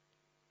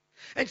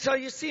 And so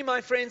you see,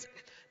 my friends,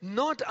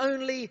 not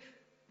only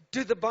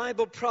do the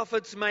Bible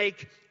prophets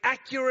make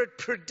accurate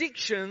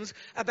predictions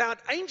about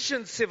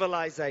ancient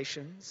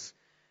civilizations.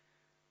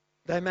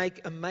 They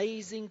make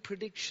amazing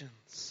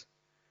predictions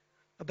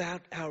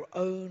about our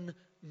own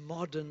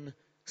modern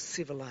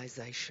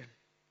civilization.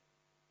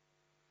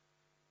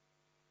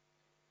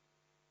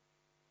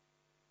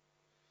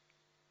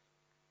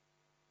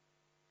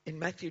 In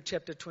Matthew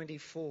chapter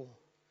 24,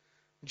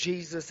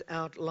 Jesus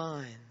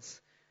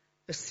outlines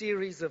a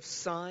series of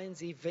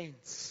signs,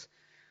 events,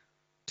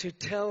 to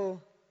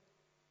tell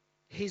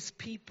his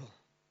people,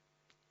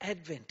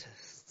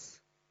 Adventists,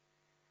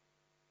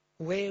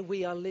 where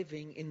we are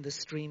living in the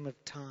stream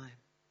of time.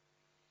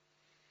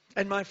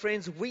 And my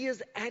friends, we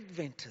as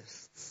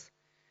Adventists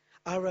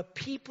are a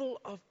people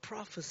of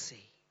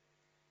prophecy.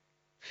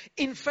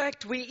 In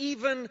fact, we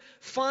even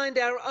find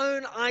our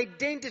own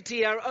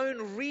identity, our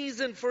own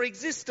reason for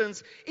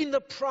existence in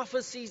the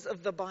prophecies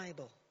of the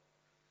Bible.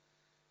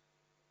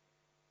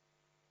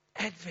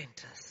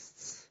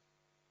 Adventists.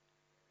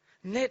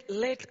 Let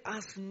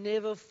us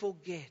never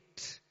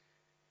forget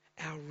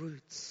our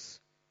roots,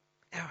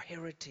 our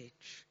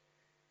heritage.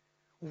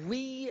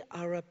 We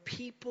are a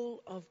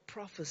people of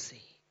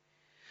prophecy.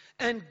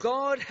 And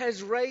God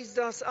has raised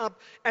us up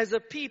as a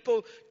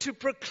people to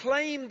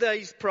proclaim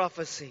these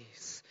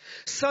prophecies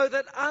so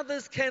that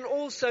others can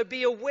also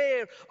be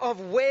aware of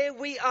where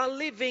we are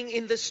living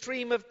in the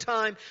stream of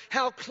time,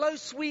 how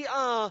close we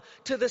are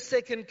to the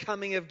second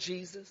coming of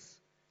Jesus.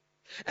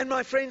 And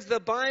my friends, the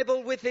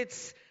Bible, with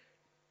its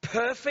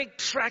perfect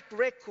track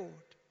record,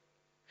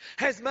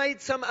 has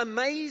made some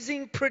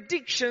amazing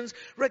predictions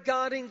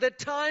regarding the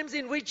times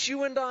in which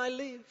you and I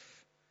live.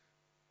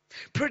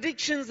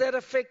 Predictions that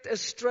affect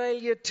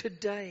Australia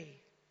today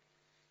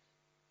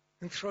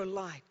and throw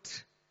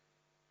light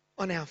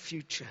on our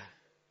future.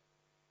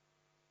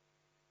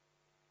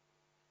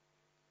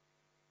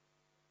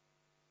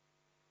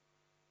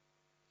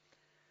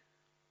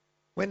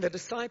 When the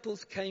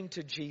disciples came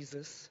to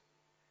Jesus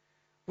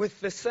with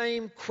the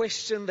same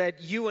question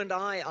that you and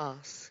I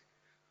ask,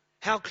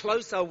 how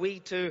close are we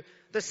to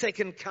the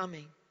second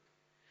coming?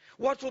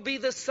 What will be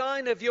the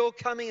sign of your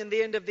coming in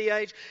the end of the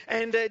age?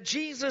 And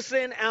Jesus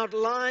then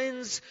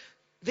outlines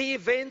the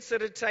events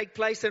that would take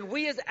place, and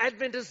we as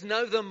Adventists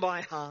know them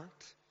by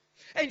heart.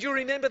 And you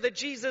remember that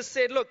Jesus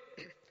said, look,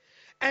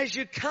 as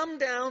you come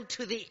down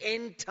to the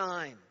end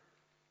time,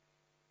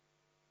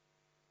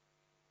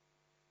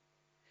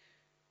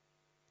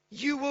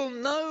 you will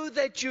know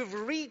that you've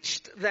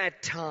reached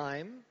that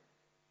time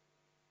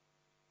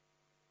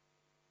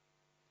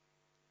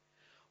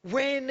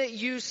when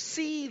you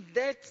see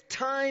that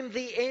time,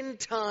 the end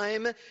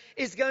time,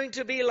 is going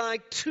to be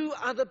like two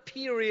other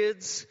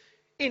periods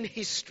in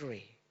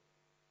history.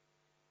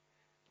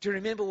 Do you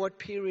remember what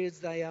periods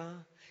they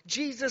are?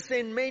 Jesus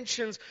then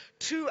mentions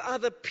two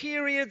other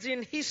periods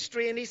in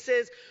history, and he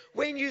says,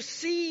 when you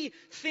see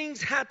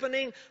things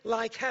happening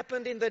like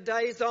happened in the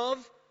days of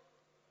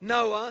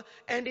Noah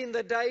and in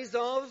the days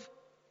of,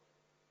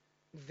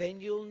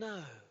 then you'll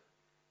know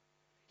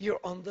you're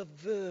on the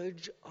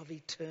verge of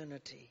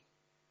eternity.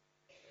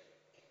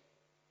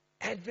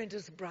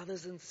 Adventist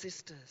brothers and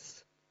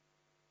sisters,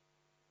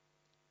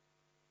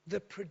 the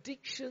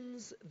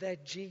predictions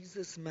that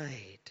Jesus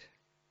made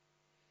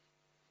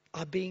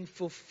are being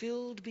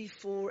fulfilled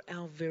before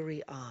our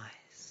very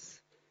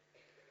eyes.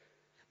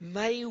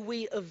 May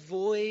we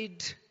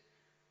avoid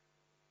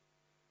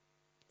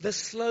the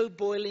slow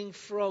boiling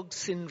frog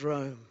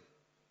syndrome.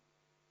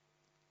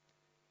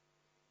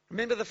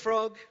 Remember the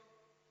frog?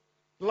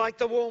 Like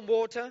the warm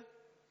water?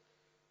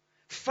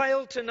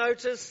 Failed to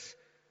notice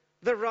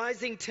the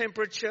rising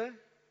temperature.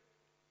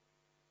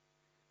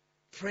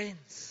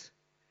 Friends,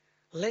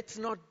 let's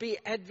not be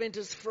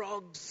Adventist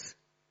frogs.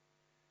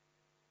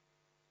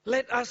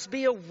 Let us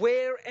be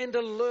aware and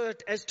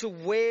alert as to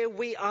where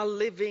we are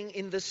living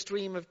in the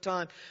stream of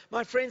time.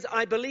 My friends,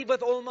 I believe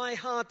with all my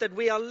heart that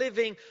we are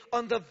living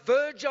on the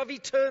verge of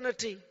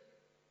eternity.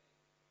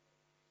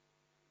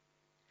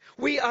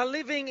 We are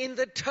living in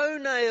the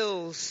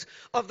toenails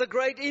of the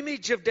great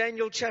image of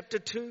Daniel chapter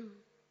 2.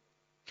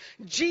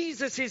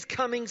 Jesus is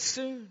coming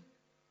soon.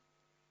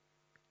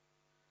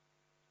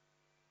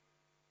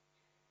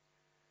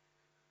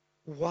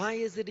 Why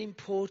is it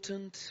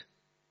important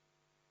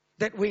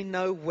that we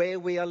know where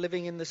we are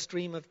living in the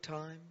stream of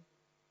time?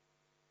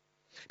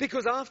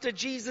 Because after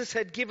Jesus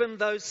had given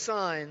those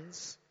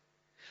signs,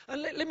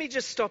 and let me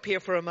just stop here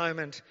for a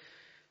moment,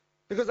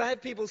 because I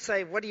have people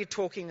say, what are you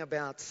talking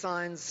about?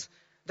 Signs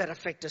that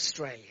affect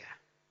Australia,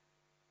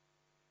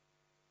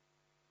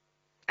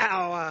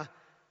 our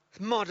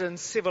modern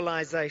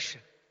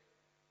civilization.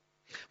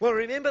 Well,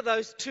 remember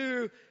those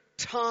two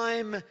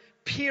time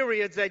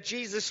periods that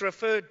Jesus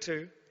referred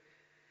to?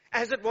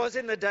 As it was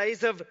in the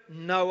days of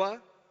Noah,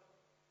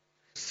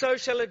 so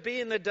shall it be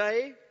in the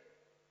day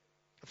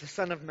of the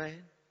Son of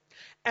Man.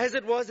 As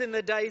it was in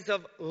the days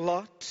of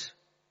Lot.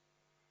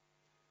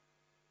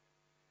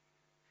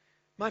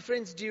 My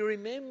friends, do you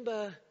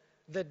remember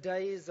the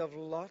days of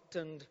Lot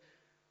and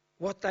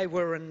what they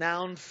were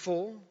renowned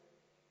for?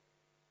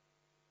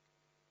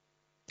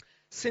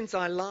 since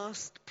I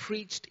last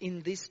preached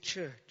in this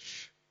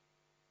church.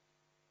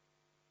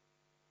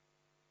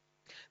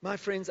 My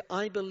friends,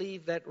 I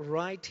believe that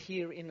right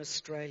here in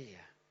Australia,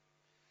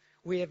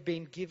 we have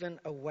been given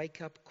a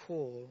wake-up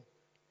call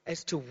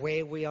as to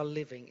where we are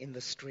living in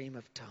the stream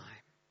of time.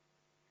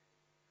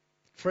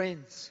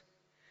 Friends,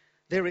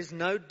 there is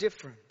no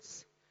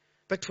difference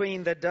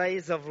between the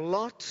days of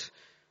Lot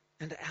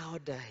and our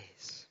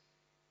days,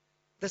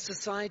 the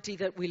society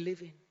that we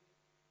live in.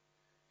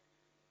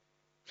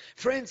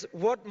 Friends,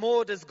 what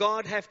more does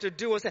God have to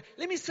do or say?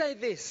 Let me say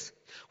this.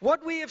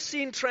 What we have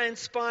seen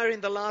transpire in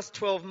the last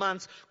 12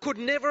 months could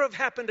never have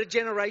happened a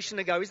generation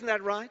ago. Isn't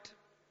that right?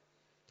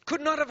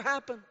 Could not have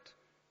happened.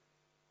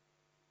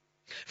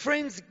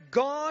 Friends,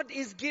 God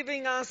is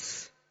giving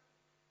us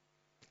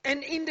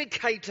an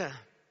indicator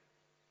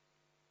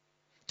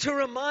to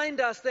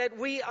remind us that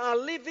we are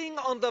living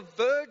on the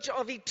verge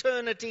of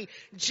eternity.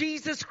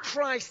 Jesus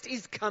Christ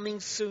is coming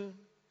soon.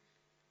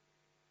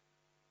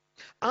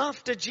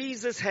 After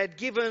Jesus had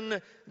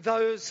given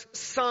those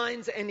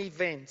signs and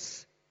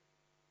events,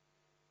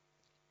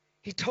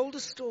 he told a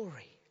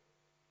story.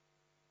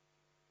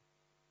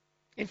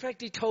 In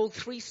fact, he told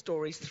 3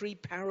 stories, 3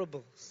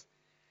 parables.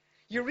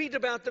 You read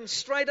about them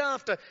straight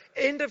after.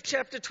 End of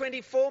chapter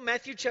 24,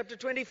 Matthew chapter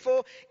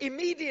 24.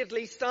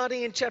 Immediately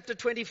starting in chapter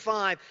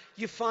 25,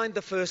 you find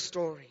the first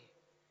story.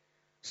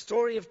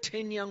 Story of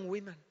 10 young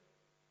women.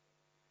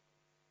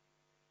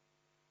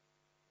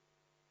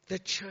 The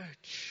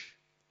church.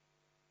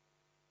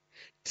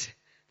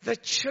 The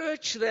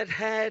church that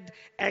had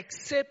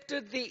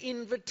accepted the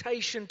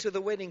invitation to the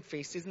wedding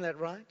feast. Isn't that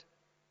right?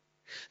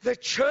 The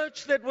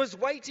church that was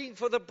waiting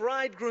for the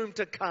bridegroom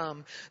to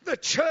come. The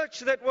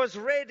church that was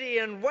ready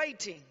and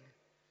waiting.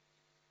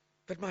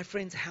 But my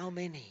friends, how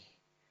many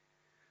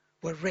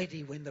were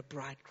ready when the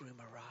bridegroom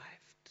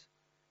arrived?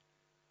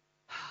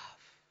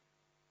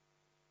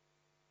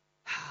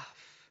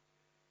 Half.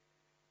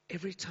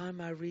 Every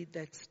time I read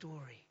that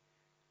story,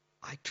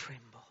 I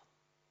tremble.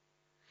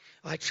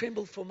 I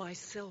tremble for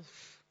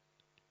myself.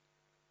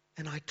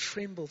 And I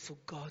tremble for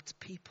God's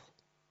people.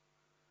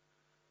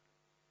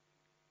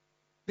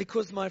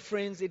 Because, my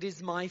friends, it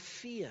is my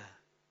fear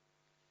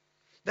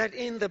that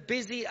in the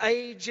busy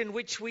age in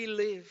which we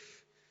live,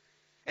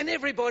 and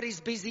everybody's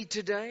busy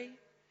today,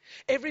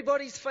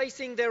 everybody's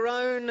facing their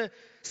own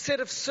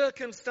set of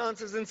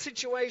circumstances and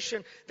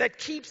situation that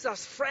keeps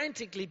us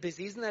frantically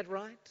busy. Isn't that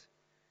right?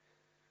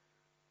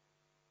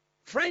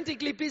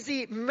 Frantically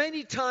busy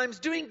many times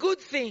doing good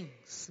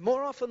things,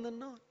 more often than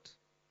not.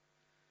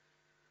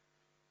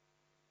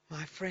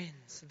 My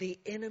friends, the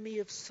enemy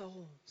of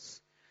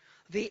souls,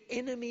 the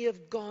enemy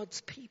of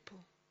God's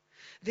people,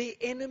 the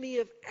enemy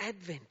of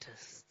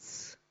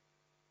Adventists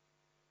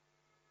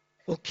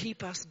will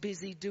keep us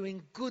busy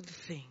doing good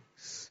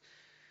things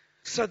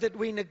so that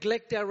we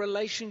neglect our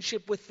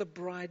relationship with the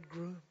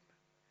bridegroom,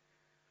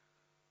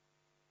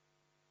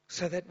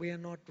 so that we are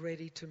not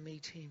ready to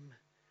meet him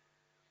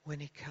when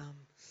he comes.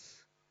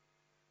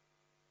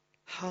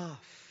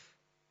 Half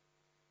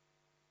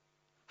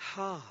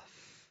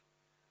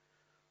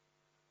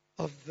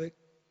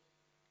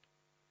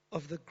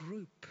of the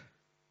group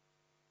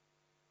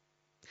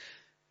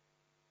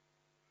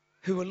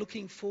who are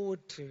looking forward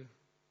to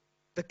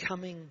the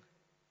coming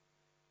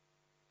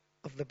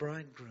of the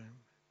bridegroom,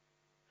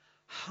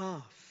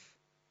 half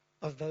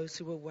of those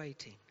who were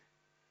waiting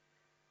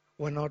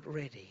were not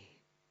ready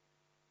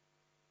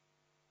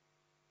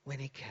when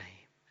he came.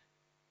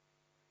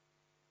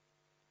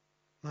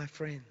 My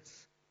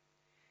friends,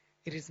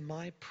 it is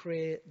my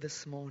prayer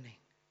this morning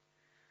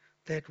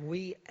that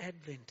we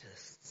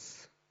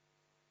Adventists,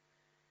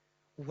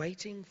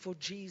 waiting for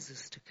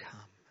Jesus to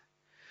come,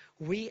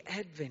 we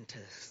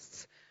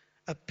Adventists,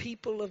 a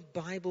people of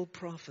Bible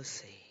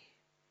prophecy,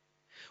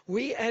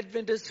 we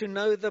Adventists who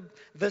know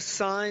the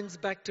signs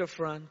back to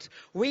front,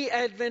 we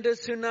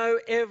Adventists who know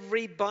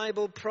every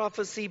Bible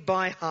prophecy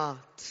by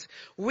heart,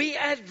 we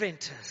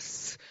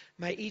Adventists,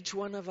 may each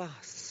one of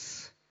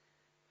us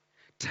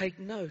take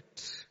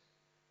note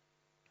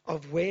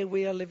of where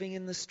we are living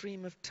in the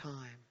stream of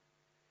time.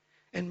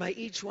 And may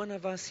each one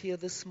of us here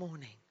this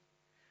morning,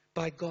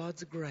 by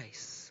God's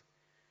grace,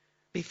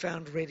 be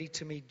found ready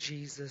to meet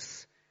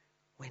Jesus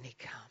when he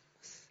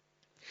comes.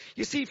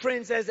 You see,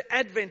 friends, as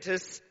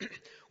Adventists,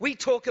 we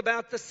talk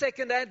about the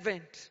second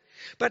advent.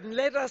 But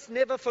let us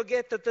never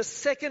forget that the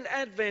second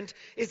advent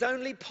is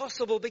only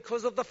possible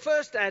because of the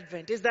first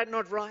advent. Is that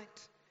not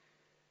right?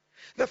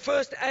 The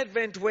first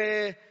advent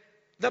where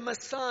the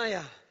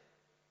Messiah,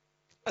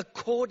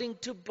 according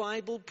to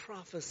Bible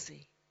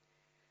prophecy,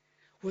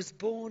 was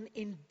born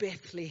in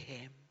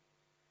Bethlehem.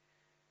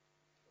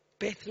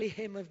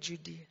 Bethlehem of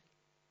Judea.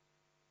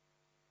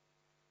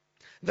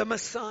 The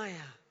Messiah,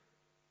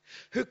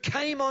 who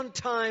came on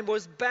time,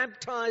 was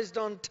baptized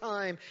on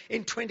time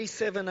in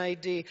 27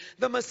 AD.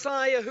 The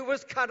Messiah who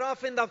was cut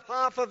off in the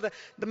half of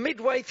the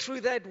midway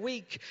through that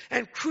week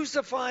and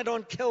crucified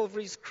on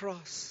Calvary's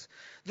cross.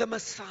 The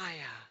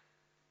Messiah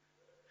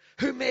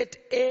who met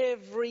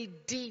every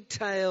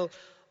detail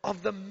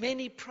of the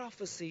many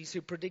prophecies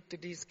who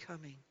predicted his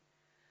coming.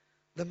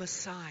 the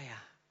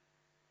Messiah,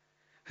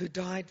 who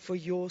died for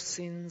your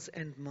sins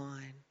and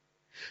mine,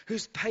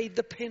 who's paid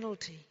the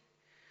penalty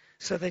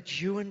so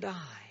that you and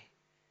I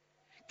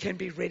can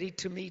be ready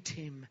to meet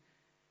him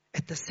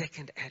at the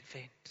second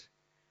advent.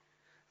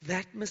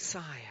 That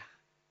Messiah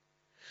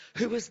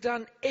who has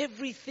done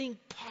everything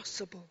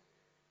possible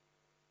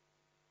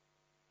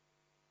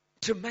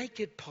to make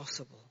it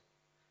possible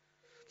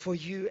for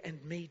you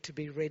and me to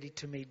be ready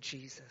to meet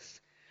Jesus.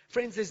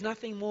 Friends, there's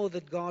nothing more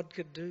that God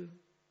could do.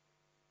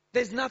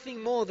 There's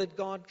nothing more that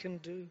God can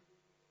do.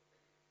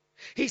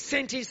 He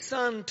sent his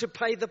Son to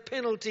pay the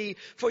penalty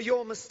for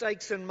your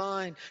mistakes and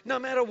mine. No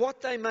matter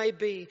what they may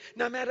be,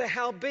 no matter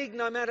how big,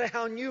 no matter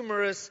how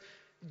numerous,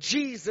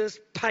 Jesus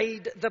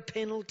paid the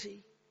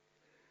penalty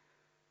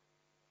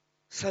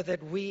so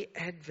that we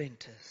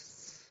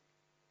Adventists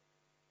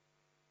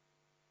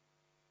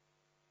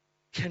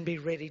can be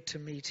ready to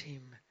meet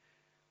him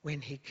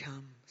when he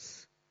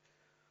comes.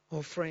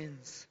 Oh,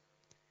 friends,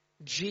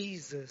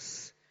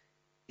 Jesus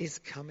is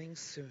coming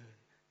soon.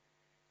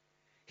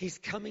 He's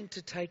coming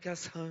to take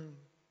us home.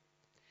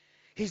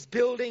 He's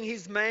building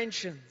his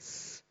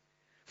mansions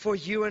for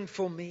you and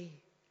for me.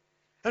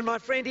 And my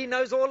friend, he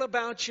knows all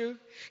about you.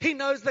 He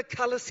knows the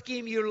color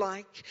scheme you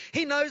like.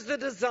 He knows the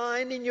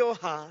design in your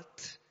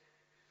heart.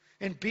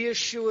 And be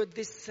assured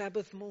this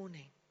Sabbath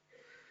morning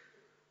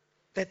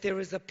that there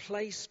is a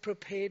place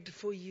prepared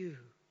for you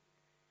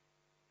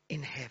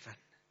in heaven.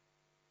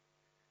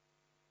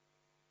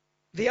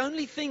 The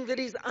only thing that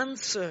is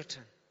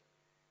uncertain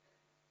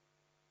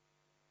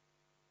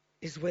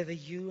is whether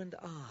you and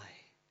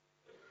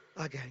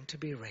I are going to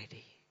be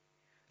ready.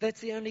 That's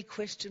the only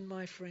question,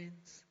 my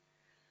friends.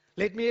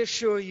 Let me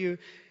assure you,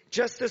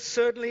 just as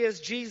certainly as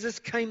Jesus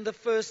came the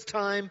first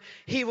time,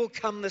 he will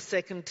come the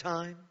second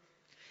time.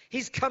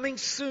 He's coming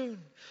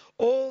soon.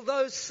 All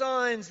those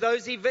signs,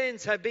 those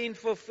events have been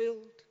fulfilled.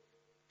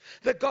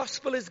 The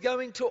gospel is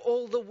going to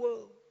all the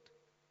world.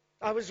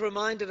 I was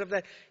reminded of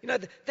that. You know,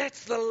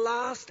 that's the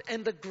last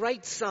and the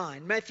great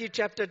sign. Matthew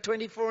chapter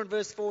 24 and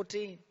verse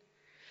 14.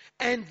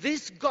 And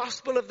this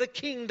gospel of the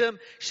kingdom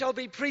shall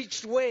be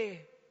preached where?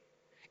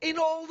 In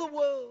all the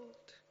world.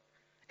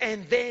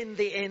 And then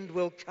the end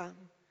will come.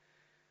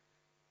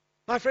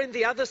 My friend,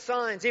 the other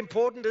signs,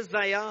 important as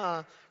they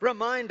are,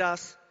 remind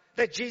us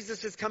that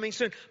Jesus is coming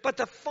soon. But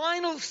the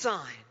final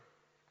sign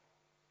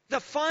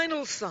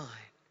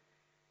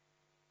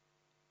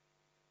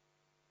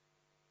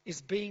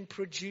is being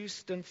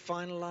produced and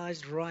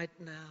finalized right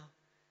now.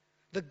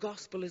 The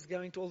gospel is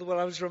going to all the world.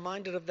 I was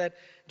reminded of that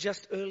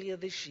just earlier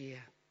this year.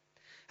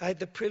 I had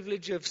the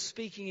privilege of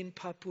speaking in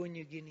Papua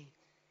New Guinea.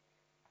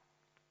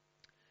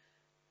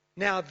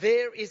 Now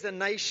there is a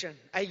nation,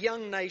 a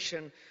young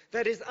nation,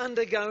 that is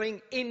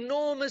undergoing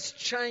enormous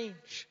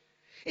change.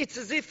 It's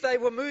as if they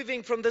were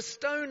moving from the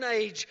Stone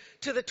Age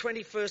to the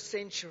 21st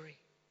century.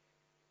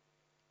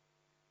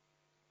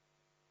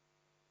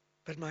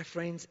 But my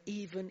friends,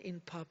 even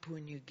in Papua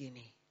New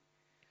Guinea,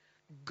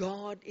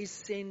 God is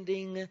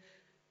sending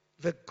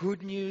the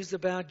good news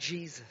about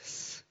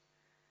Jesus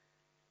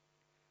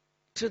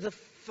to the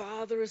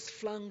farthest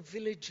flung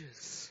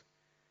villages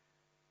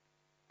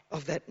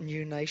of that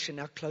new nation,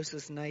 our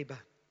closest neighbor.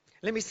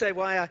 Let me say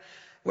why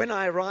when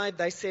I arrived,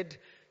 they said,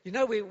 you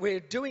know, we're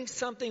doing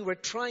something, we're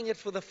trying it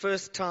for the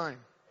first time.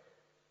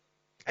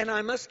 And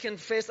I must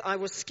confess, I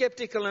was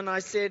skeptical and I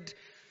said,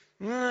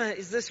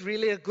 is this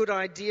really a good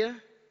idea?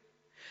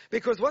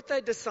 Because what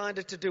they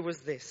decided to do was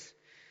this.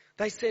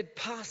 They said,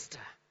 Pastor,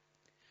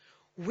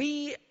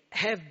 we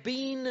have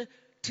been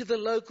to the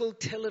local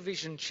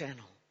television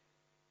channel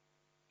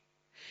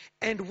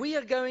and we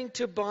are going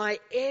to buy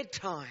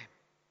airtime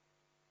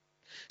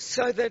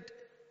so that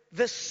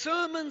the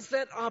sermons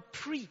that are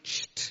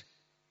preached,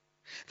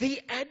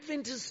 the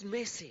Adventist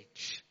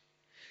message,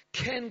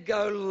 can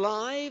go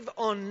live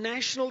on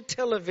national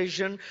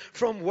television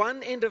from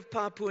one end of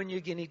Papua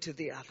New Guinea to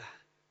the other.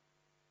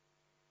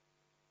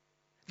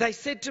 They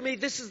said to me,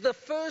 this is the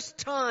first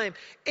time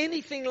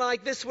anything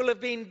like this will have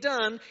been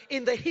done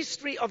in the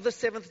history of the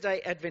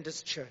Seventh-day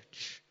Adventist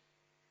Church.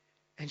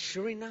 And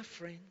sure enough,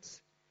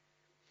 friends,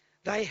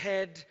 they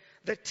had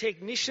the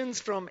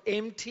technicians from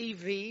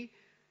MTV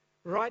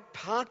right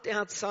parked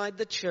outside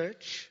the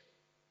church.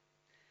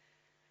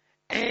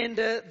 And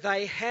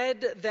they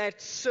had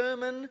that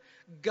sermon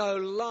go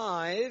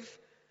live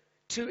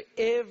to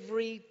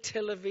every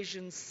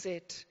television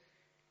set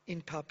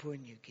in Papua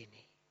New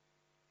Guinea.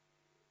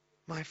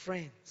 My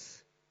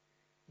friends,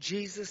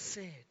 Jesus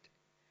said,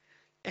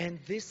 and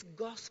this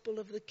gospel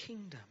of the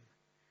kingdom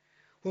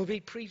will be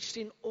preached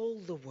in all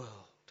the world.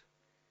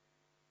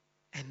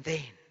 And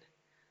then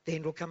the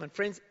end will come. And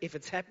friends, if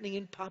it's happening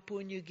in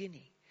Papua New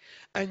Guinea,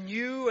 a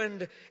new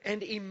and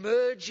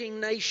emerging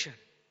nation,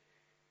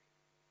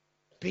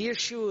 be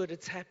assured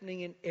it's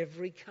happening in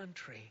every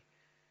country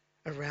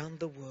around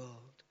the world.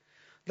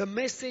 The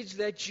message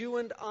that you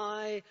and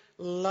I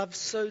love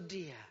so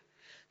dear,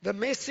 the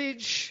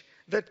message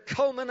that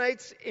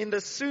culminates in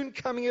the soon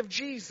coming of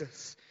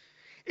Jesus,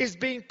 is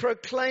being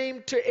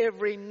proclaimed to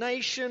every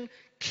nation,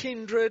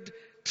 kindred,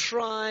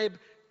 tribe,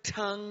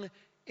 tongue,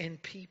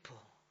 and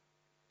people.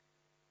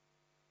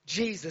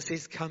 Jesus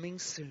is coming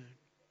soon.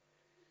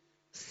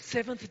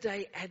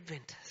 Seventh-day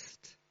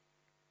Adventist,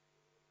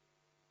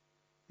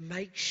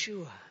 make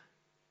sure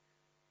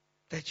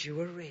that you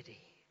are ready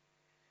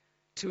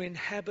to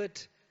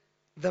inhabit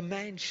the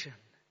mansion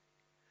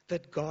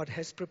that God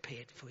has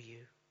prepared for you.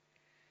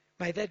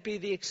 May that be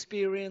the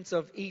experience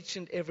of each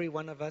and every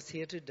one of us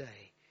here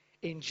today.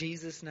 In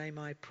Jesus' name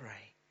I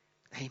pray.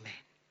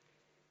 Amen.